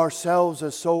see ourselves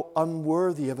as so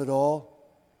unworthy of it all.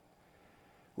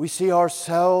 We see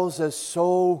ourselves as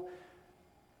so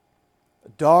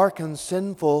dark and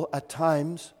sinful at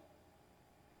times.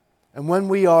 And when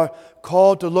we are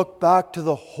called to look back to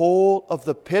the hole of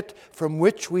the pit from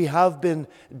which we have been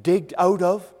digged out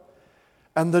of,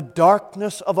 and the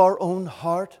darkness of our own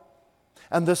heart,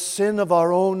 and the sin of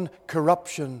our own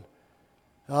corruption,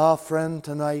 friend,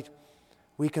 tonight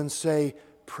we can say,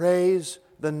 praise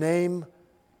the name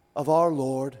of our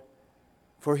Lord,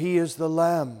 for He is the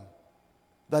Lamb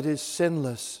that is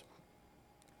sinless.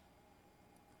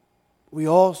 We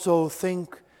also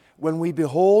think, when we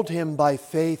behold Him by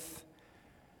faith,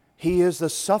 He is the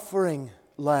suffering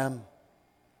Lamb.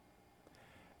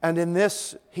 And in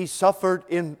this, He suffered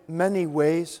in many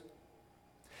ways.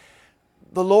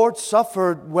 The Lord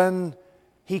suffered when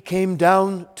He came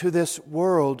down to this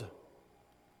world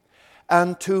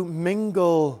and to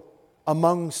mingle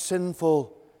among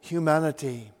sinful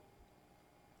humanity.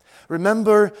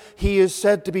 Remember, He is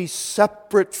said to be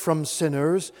separate from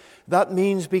sinners. That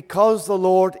means because the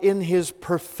Lord in His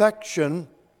perfection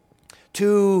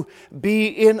to be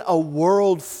in a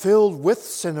world filled with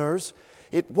sinners,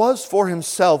 it was for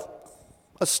Himself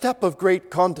a step of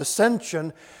great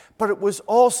condescension, but it was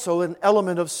also an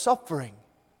element of suffering.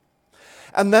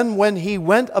 And then when He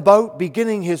went about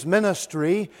beginning His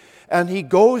ministry, and He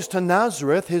goes to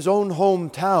Nazareth, His own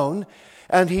hometown,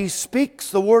 and He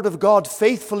speaks the Word of God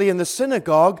faithfully in the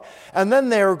synagogue, and then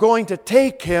they are going to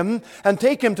take Him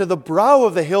to the brow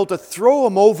of the hill to throw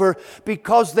Him over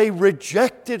because they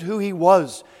rejected who He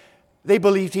was. They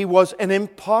believed He was an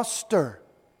impostor.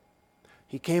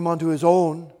 He came unto His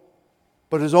own,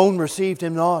 but His own received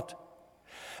Him not.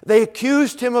 They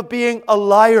accused Him of being a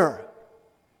liar.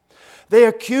 They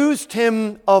accused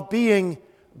Him of being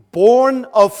born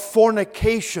of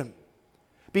fornication,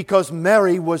 because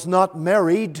Mary was not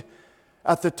married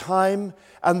at the time,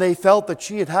 and they felt that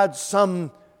she had had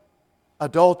some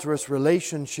adulterous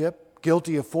relationship,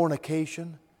 guilty of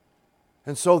fornication.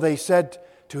 And so they said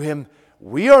to Him,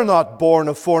 "We are not born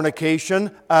of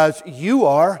fornication as you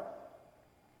are."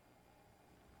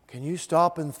 Can you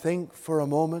stop and think for a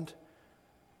moment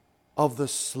of the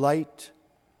slight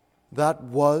that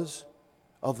was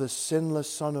of the sinless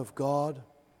Son of God,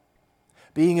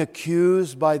 being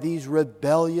accused by these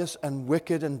rebellious and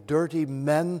wicked and dirty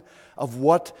men of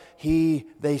what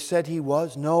they said He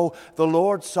was? No, the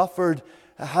Lord suffered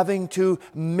having to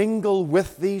mingle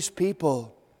with these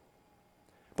people.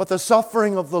 But the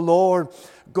suffering of the Lord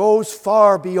goes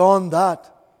far beyond that.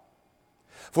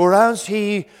 For as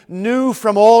He knew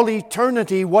from all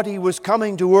eternity what He was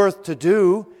coming to earth to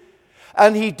do,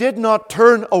 and He did not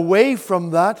turn away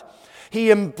from that, He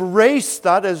embraced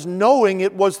that as knowing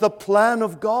it was the plan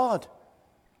of God.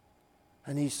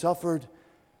 And He suffered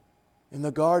in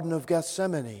the Garden of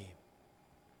Gethsemane.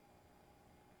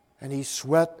 And He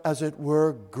sweat, as it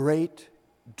were, great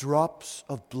drops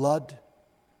of blood.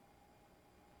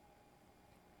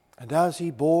 And as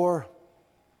He bore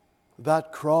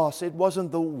that cross, it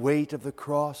wasn't the weight of the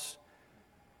cross.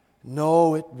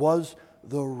 No, it was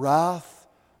the wrath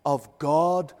of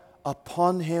God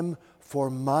upon Him for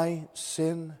my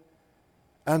sin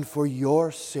and for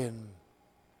your sin.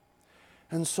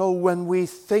 And so when we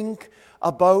think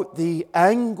about the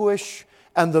anguish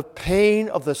and the pain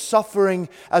of the suffering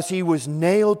as He was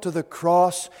nailed to the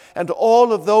cross, and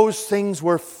all of those things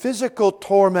were physical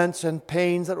torments and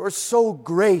pains that were so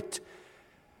great,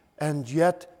 and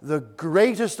yet the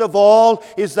greatest of all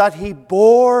is that He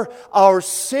bore our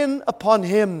sin upon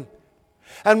Him.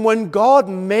 And when God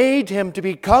made Him to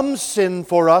become sin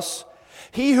for us,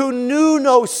 He who knew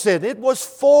no sin, it was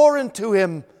foreign to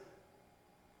Him.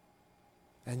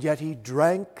 And yet He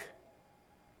drank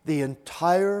the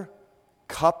entire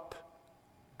cup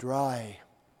dry.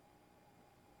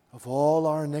 of all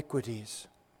our iniquities,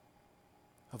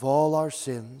 of all our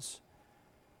sins.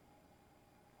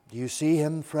 Do you see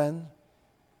Him, friend?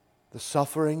 The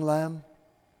suffering Lamb?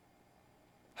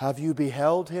 Have you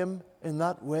beheld Him in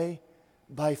that way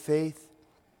by faith?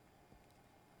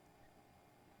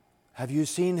 Have you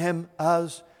seen Him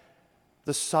as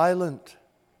the silent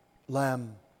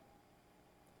Lamb?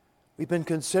 We've been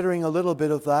considering a little bit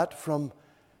of that from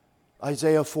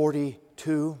Isaiah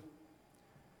 42,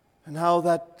 and how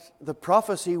that the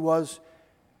prophecy was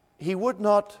He would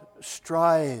not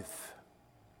strive.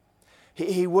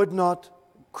 He would not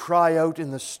cry out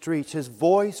in the streets. His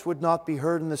voice would not be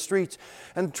heard in the streets.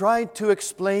 And tried to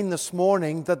explain this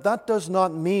morning that that does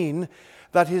not mean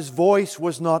that His voice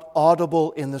was not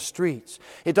audible in the streets.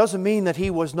 It doesn't mean that He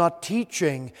was not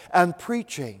teaching and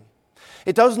preaching.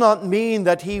 It does not mean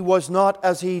that He was not,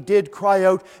 as He did, cry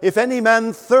out, "If any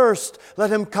man thirst,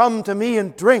 let him come to me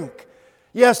and drink."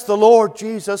 Yes, the Lord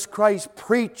Jesus Christ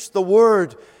preached the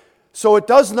Word. So it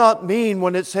does not mean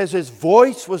when it says His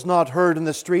voice was not heard in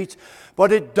the streets,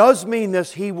 but it does mean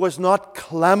this: He was not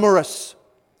clamorous.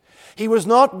 He was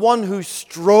not one who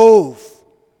strove.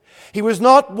 He was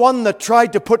not one that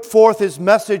tried to put forth His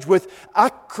message with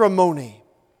acrimony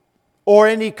or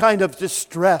any kind of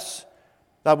distress.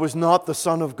 That was not the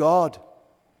Son of God.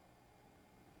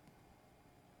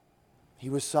 He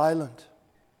was silent.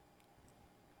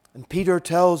 And Peter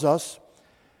tells us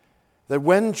that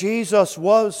when Jesus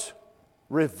was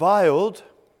reviled,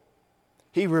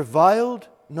 He reviled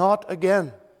not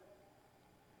again.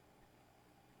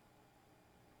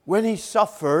 When He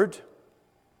suffered,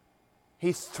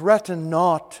 He threatened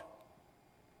not,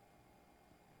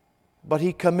 but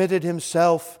He committed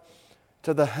Himself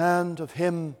to the hand of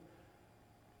Him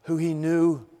who He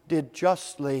knew did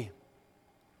justly.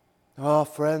 Ah,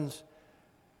 friends,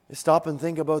 stop and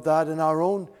think about that in our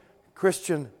own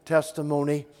Christian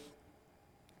testimony,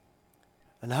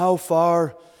 and how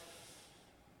far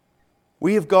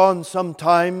we have gone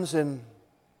sometimes in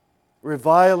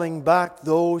reviling back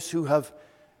those who have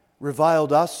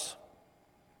reviled us,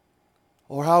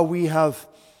 or how we have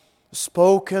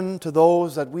spoken to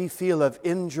those that we feel have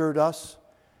injured us,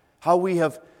 how we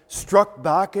have struck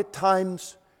back at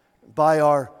times by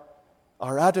our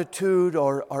attitude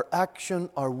or our action,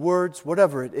 our words,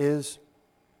 whatever it is.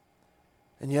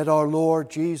 And yet our Lord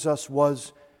Jesus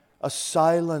was a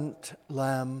silent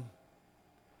Lamb,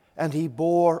 and He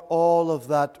bore all of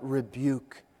that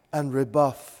rebuke and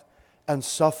rebuff and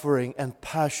suffering and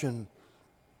passion.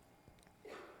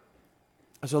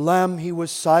 As a lamb, He was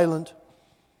silent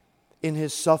in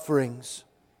His sufferings.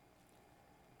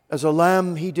 As a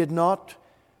lamb, He did not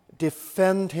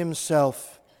defend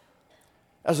Himself.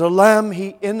 As a lamb,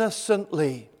 He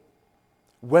innocently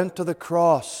went to the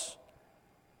cross,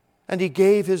 and He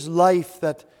gave His life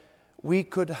that we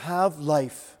could have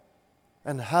life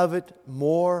and have it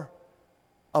more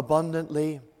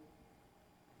abundantly.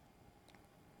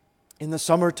 In the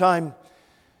summertime,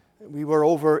 we were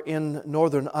over in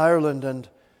Northern Ireland, and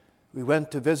we went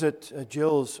to visit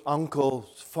Jill's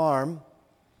uncle's farm,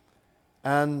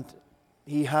 and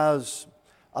he has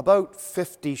about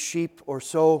 50 sheep or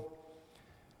so,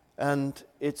 and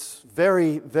it's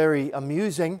very, very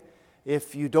amusing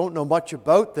if you don't know much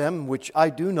about them, which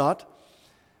I do not.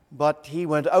 But he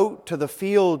went out to the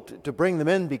field to bring them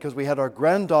in because we had our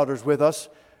granddaughters with us,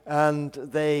 and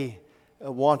they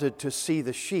wanted to see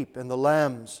the sheep and the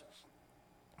lambs.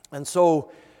 And so,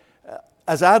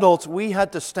 as adults, we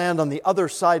had to stand on the other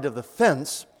side of the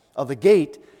fence, of the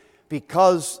gate,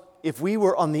 because if we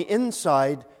were on the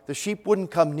inside, the sheep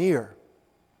wouldn't come near.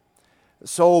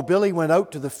 So Billy went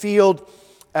out to the field,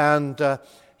 and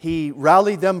he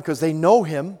rallied them because they know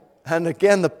him. And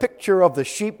again, the picture of the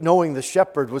sheep knowing the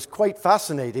shepherd was quite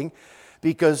fascinating,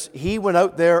 because he went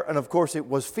out there, and of course it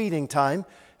was feeding time.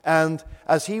 And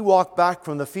as he walked back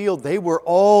from the field, they were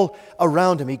all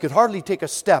around him. He could hardly take a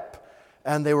step,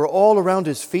 and they were all around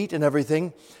his feet and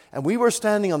everything. And we were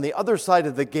standing on the other side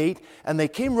of the gate, and they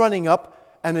came running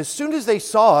up, and as soon as they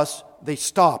saw us, they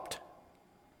stopped.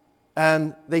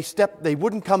 And they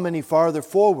wouldn't come any farther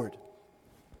forward.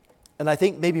 And I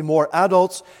think maybe more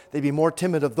adults, they'd be more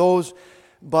timid of those.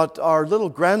 But our little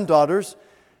granddaughters,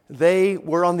 they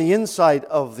were on the inside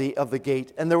of the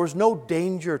gate, and there was no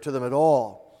danger to them at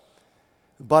all.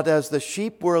 But as the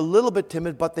sheep were a little bit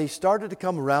timid, but they started to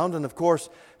come around, and of course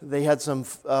they had some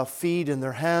feed in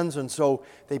their hands, and so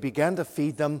they began to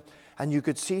feed them, and you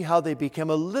could see how they became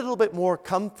a little bit more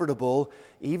comfortable,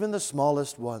 even the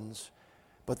smallest ones.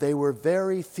 But they were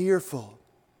very fearful,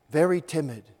 very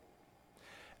timid.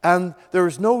 And there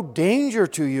is no danger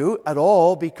to you at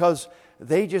all, because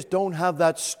they just don't have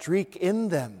that streak in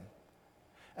them.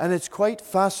 And it's quite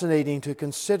fascinating to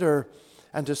consider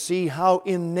and to see how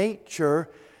in nature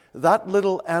that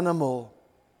little animal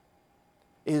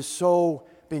is so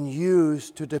been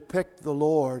used to depict the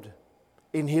Lord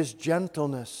in His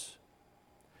gentleness.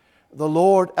 The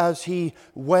Lord, as He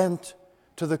went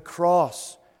to the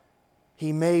cross,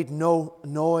 He made no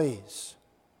noise.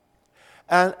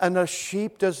 And a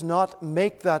sheep does not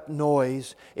make that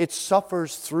noise. It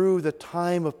suffers through the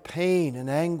time of pain and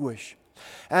anguish.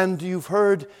 And you've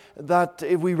heard that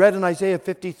we read in Isaiah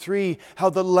 53 how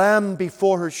the lamb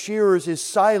before her shearers is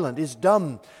silent, is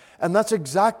dumb. And that's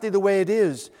exactly the way it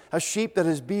is. A sheep that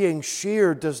is being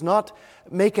sheared does not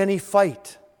make any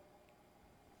fight.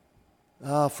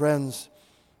 Friends,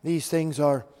 these things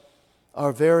are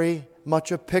very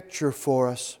much a picture for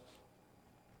us.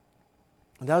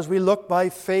 And as we look by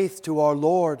faith to our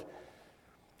Lord,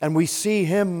 and we see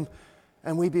Him,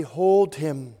 and we behold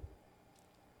Him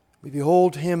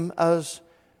as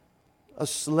a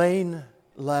slain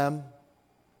lamb,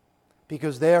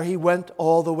 because there He went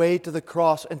all the way to the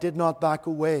cross and did not back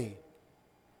away.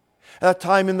 At that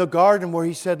time in the garden where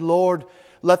He said, Lord,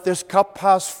 let this cup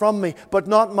pass from me, but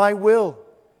not my will.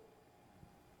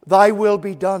 Thy will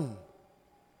be done.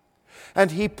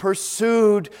 And He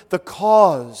pursued the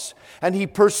cause, and He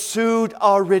pursued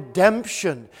our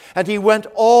redemption, and He went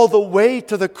all the way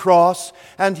to the cross,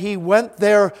 and He went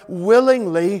there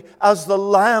willingly as the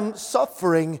Lamb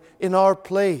suffering in our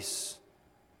place.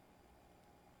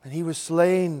 And He was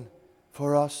slain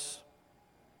for us.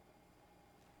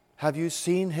 Have you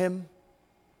seen Him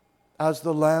as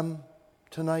the Lamb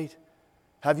tonight?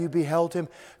 Have you beheld Him?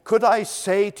 Could I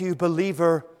say to you,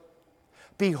 believer,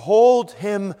 behold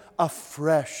Him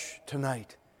afresh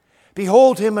tonight.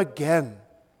 Behold Him again.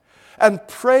 And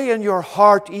pray in your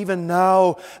heart even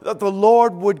now that the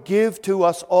Lord would give to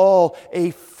us all a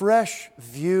fresh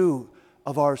view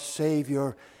of our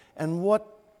Savior and what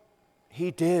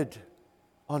He did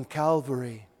on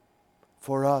Calvary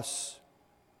for us.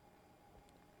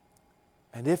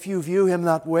 And if you view Him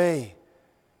that way,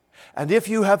 and if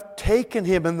you have taken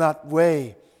Him in that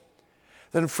way,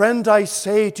 then friend, I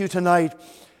say to you tonight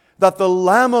that the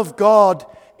Lamb of God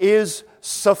is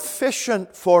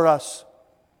sufficient for us.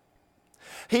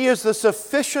 He is the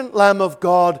sufficient Lamb of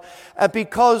God,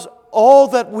 because all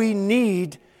that we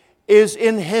need is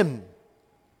in Him.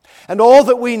 And all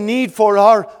that we need for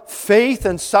our faith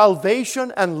and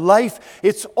salvation and life,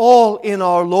 it's all in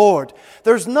our Lord.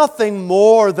 There's nothing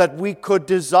more that we could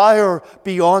desire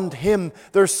beyond Him.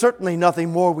 There's certainly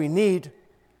nothing more we need.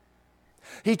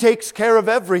 He takes care of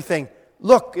everything.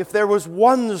 Look, if there was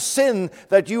one sin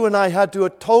that you and I had to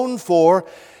atone for,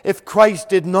 if Christ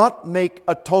did not make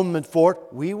atonement for it,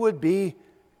 we would be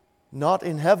not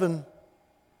in heaven,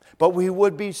 but we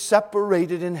would be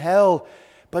separated in hell.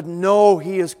 But no,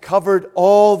 He has covered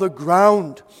all the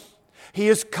ground. He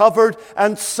has covered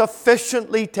and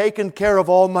sufficiently taken care of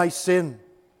all my sin.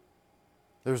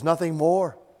 There's nothing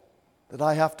more that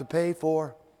I have to pay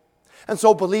for. And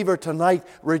so, believer, tonight,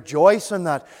 rejoice in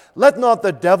that. Let not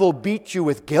the devil beat you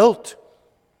with guilt,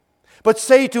 but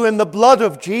say to him, the blood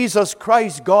of Jesus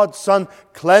Christ, God's Son,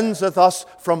 cleanseth us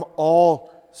from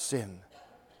all sin.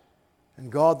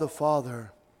 And God the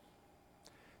Father,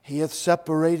 He hath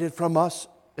separated from us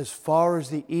as far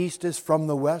as the east is from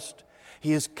the west.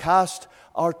 He has cast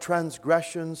our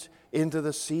transgressions into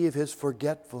the sea of His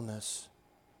forgetfulness,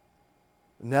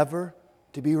 never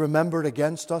to be remembered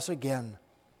against us again.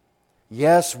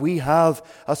 Yes, we have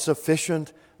a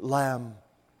sufficient Lamb.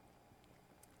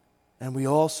 And we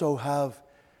also have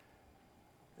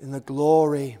in the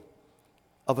glory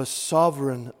of a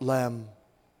sovereign Lamb.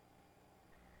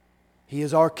 He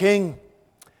is our King.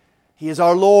 He is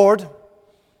our Lord.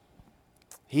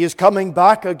 He is coming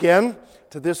back again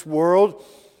to this world.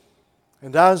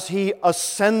 And as He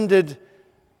ascended,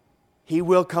 He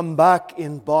will come back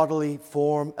in bodily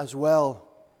form as well.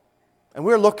 And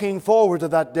we're looking forward to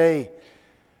that day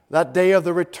of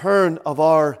the return of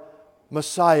our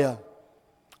Messiah,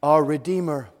 our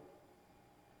Redeemer,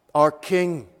 our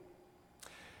King.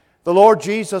 The Lord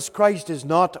Jesus Christ is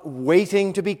not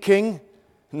waiting to be King.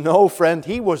 No, friend,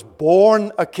 He was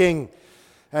born a King,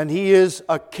 and He is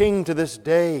a King to this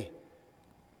day.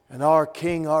 And our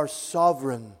King, our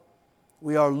Sovereign,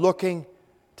 we are looking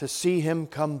to see Him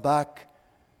come back,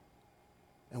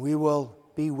 and we will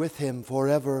be with Him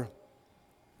forever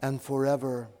and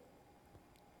forever.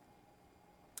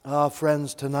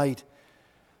 Friends, tonight,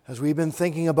 as we've been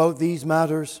thinking about these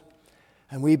matters,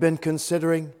 and we've been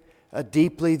considering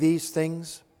deeply these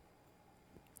things,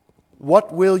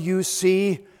 what will you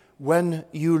see when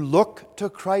you look to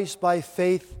Christ by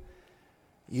faith?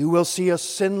 You will see a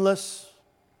sinless,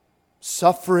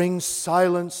 suffering,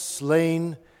 silent,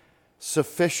 slain,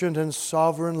 sufficient and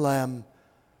sovereign Lamb.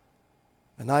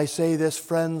 And I say this,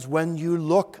 friends, when you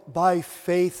look by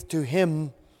faith to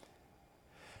Him,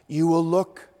 you will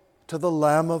look to the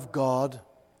Lamb of God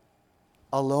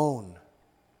alone.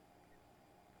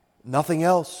 Nothing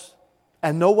else,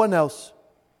 and no one else.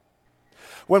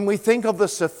 When we think of the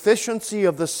sufficiency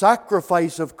of the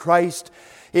sacrifice of Christ,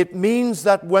 it means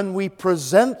that when we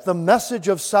present the message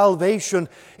of salvation,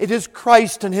 it is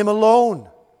Christ and Him alone.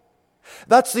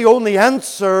 That's the only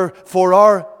answer for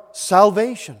our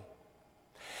salvation.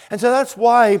 And so that's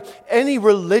why any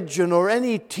religion or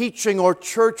any teaching or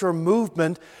church or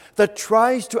movement that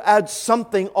tries to add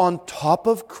something on top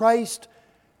of Christ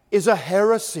is a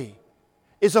heresy,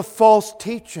 is a false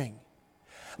teaching.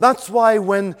 That's why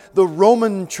when the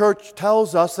Roman Church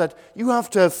tells us that you have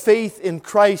to have faith in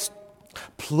Christ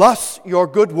plus your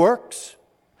good works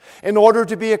in order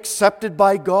to be accepted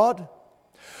by God.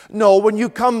 No, when you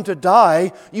come to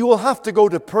die, you will have to go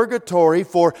to purgatory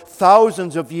for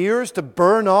thousands of years to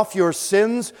burn off your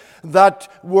sins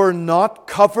that were not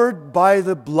covered by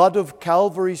the blood of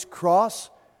Calvary's cross.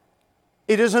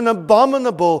 It is an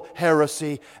abominable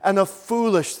heresy and a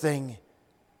foolish thing.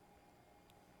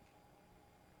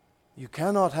 You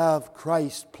cannot have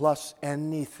Christ plus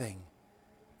anything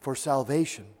for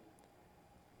salvation.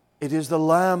 It is the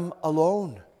Lamb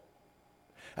alone.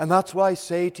 And that's why I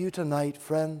say to you tonight,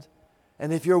 friend,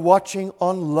 and if you're watching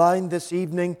online this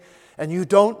evening and you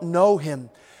don't know Him,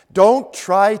 don't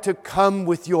try to come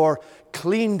with your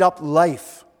cleaned up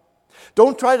life.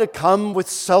 Don't try to come with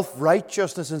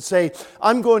self-righteousness and say,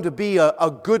 I'm going to be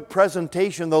a good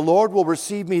presentation, the Lord will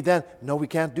receive me then. No, we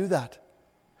can't do that.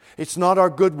 It's not our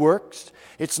good works.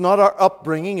 It's not our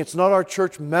upbringing. It's not our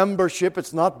church membership.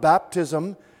 It's not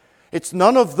baptism. It's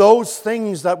none of those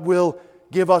things that will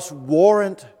give us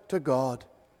warrant to God.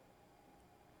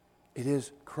 It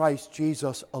is Christ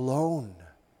Jesus alone.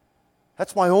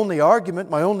 That's my only argument,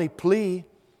 my only plea.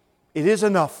 It is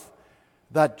enough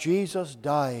that Jesus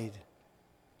died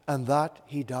and that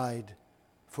He died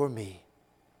for me.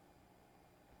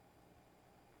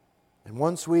 And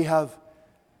once we have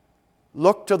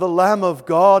looked to the Lamb of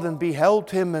God and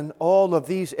beheld Him in all of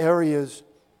these areas,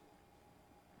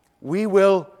 we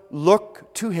will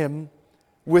look to Him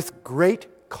with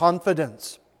great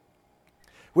confidence,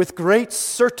 with great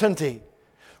certainty,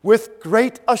 with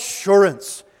great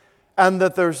assurance, and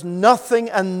that there's nothing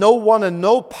and no one and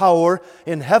no power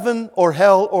in heaven or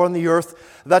hell or on the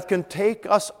earth that can take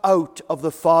us out of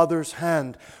the Father's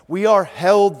hand. We are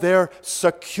held there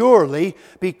securely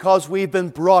because we've been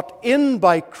brought in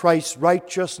by Christ's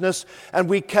righteousness, and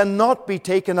we cannot be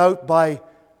taken out by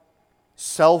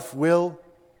self-will,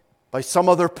 by some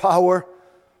other power.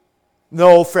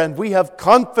 No, friend, we have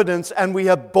confidence and we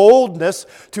have boldness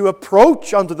to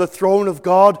approach unto the throne of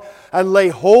God and lay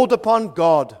hold upon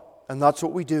God. And that's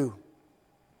what we do.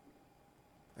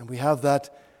 And we have that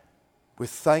with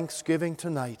thanksgiving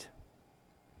tonight.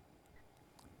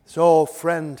 So,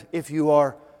 friend, if you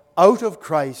are out of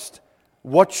Christ,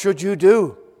 what should you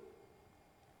do?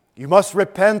 You must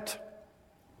repent.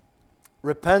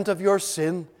 Repent of your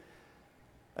sin.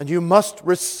 And you must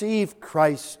receive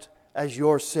Christ as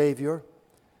your Savior.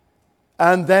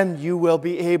 And then you will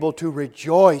be able to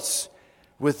rejoice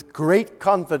with great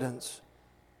confidence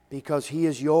because He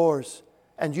is yours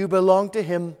and you belong to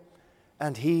Him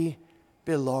and He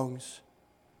belongs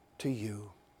to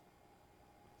you.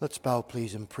 Let's bow,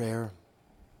 please, in prayer.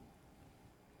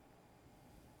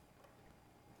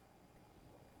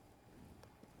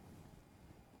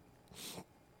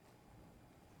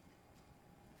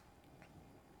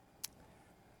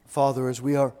 Father, as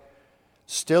we are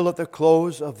still at the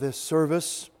close of this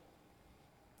service,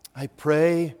 I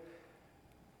pray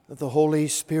that the Holy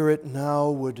Spirit now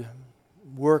would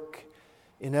work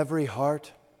in every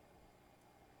heart.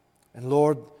 And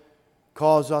Lord,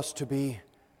 cause us to be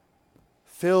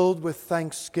filled with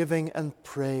thanksgiving and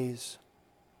praise,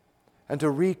 and to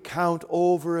recount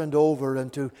over and over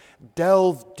and to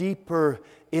delve deeper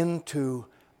into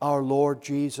our Lord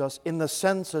Jesus, in the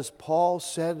sense, as Paul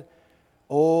said,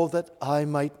 oh, that I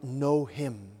might know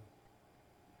Him,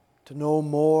 to know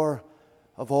more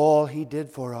of all He did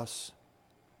for us,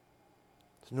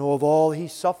 to know of all He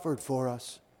suffered for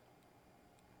us,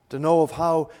 to know of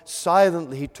how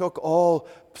silently He took all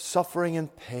suffering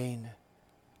and pain.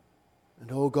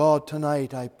 And, oh God,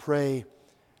 tonight I pray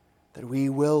that we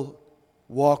will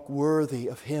walk worthy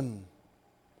of Him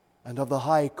and of the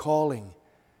high calling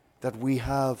that we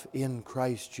have in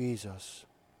Christ Jesus.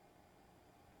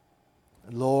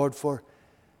 And Lord, for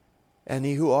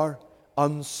any who are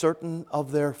uncertain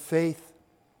of their faith,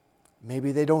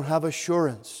 Maybe they don't have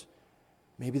assurance.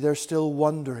 Maybe they're still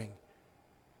wondering.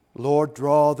 Lord,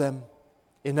 draw them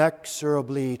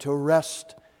inexorably to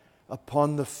rest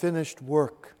upon the finished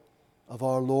work of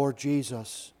our Lord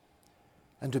Jesus,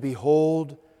 and to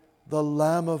behold the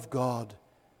Lamb of God,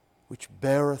 which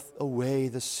beareth away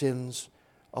the sins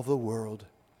of the world.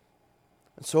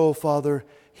 And so, Father,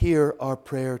 hear our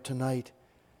prayer tonight.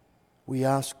 We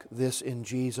ask this in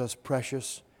Jesus'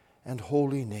 precious and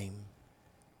holy name.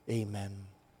 Amen.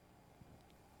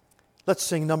 Let's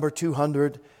sing number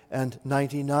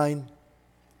 299.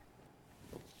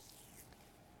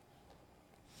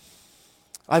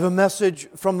 I have a message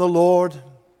from the Lord.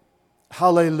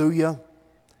 Hallelujah.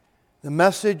 The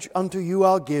message unto you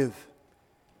I'll give.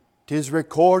 'Tis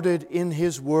recorded in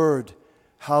His word.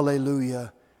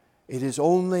 Hallelujah. It is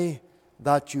only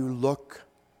that you look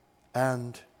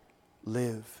and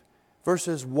live.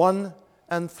 Verses 1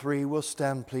 and 3 will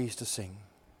stand pleased to sing.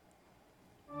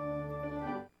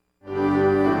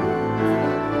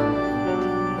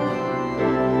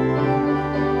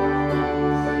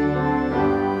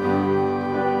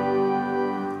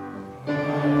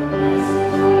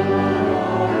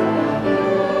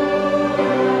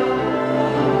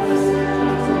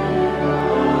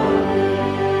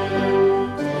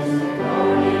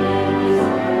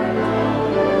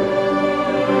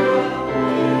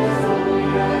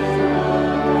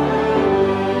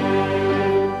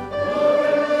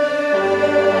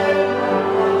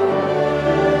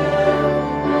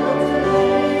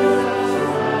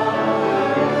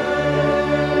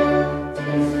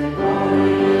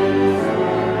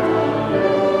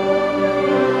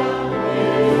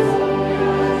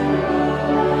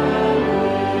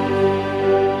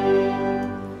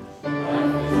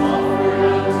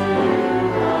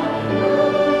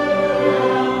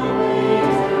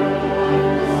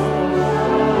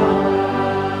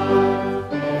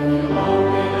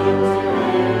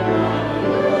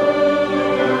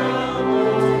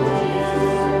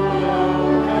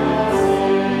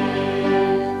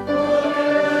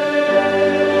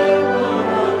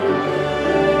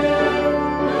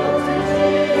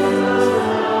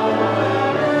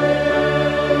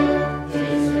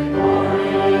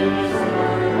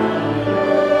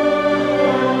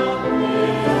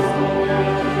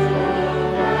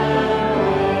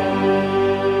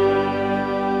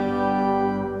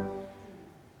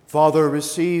 Father,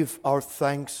 receive our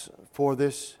thanks for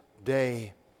this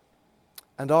day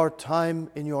and our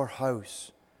time in your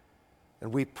house.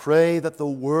 And we pray that the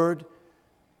word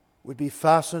would be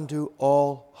fastened to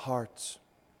all hearts.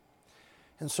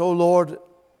 And so, Lord,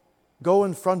 go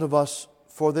in front of us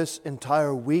for this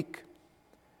entire week.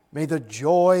 May the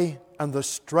joy and the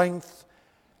strength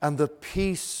and the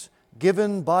peace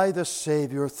given by the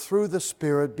Savior through the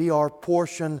Spirit be our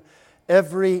portion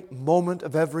every moment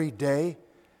of every day.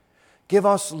 Give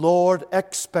us, Lord,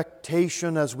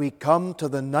 expectation as we come to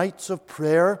the nights of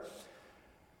prayer.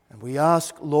 And we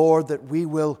ask, Lord, that we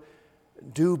will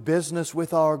do business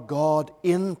with our God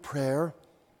in prayer.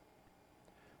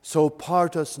 So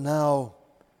part us now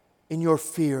in your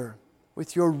fear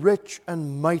with your rich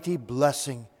and mighty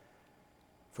blessing.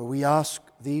 For we ask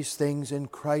these things in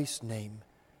Christ's name.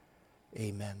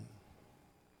 Amen.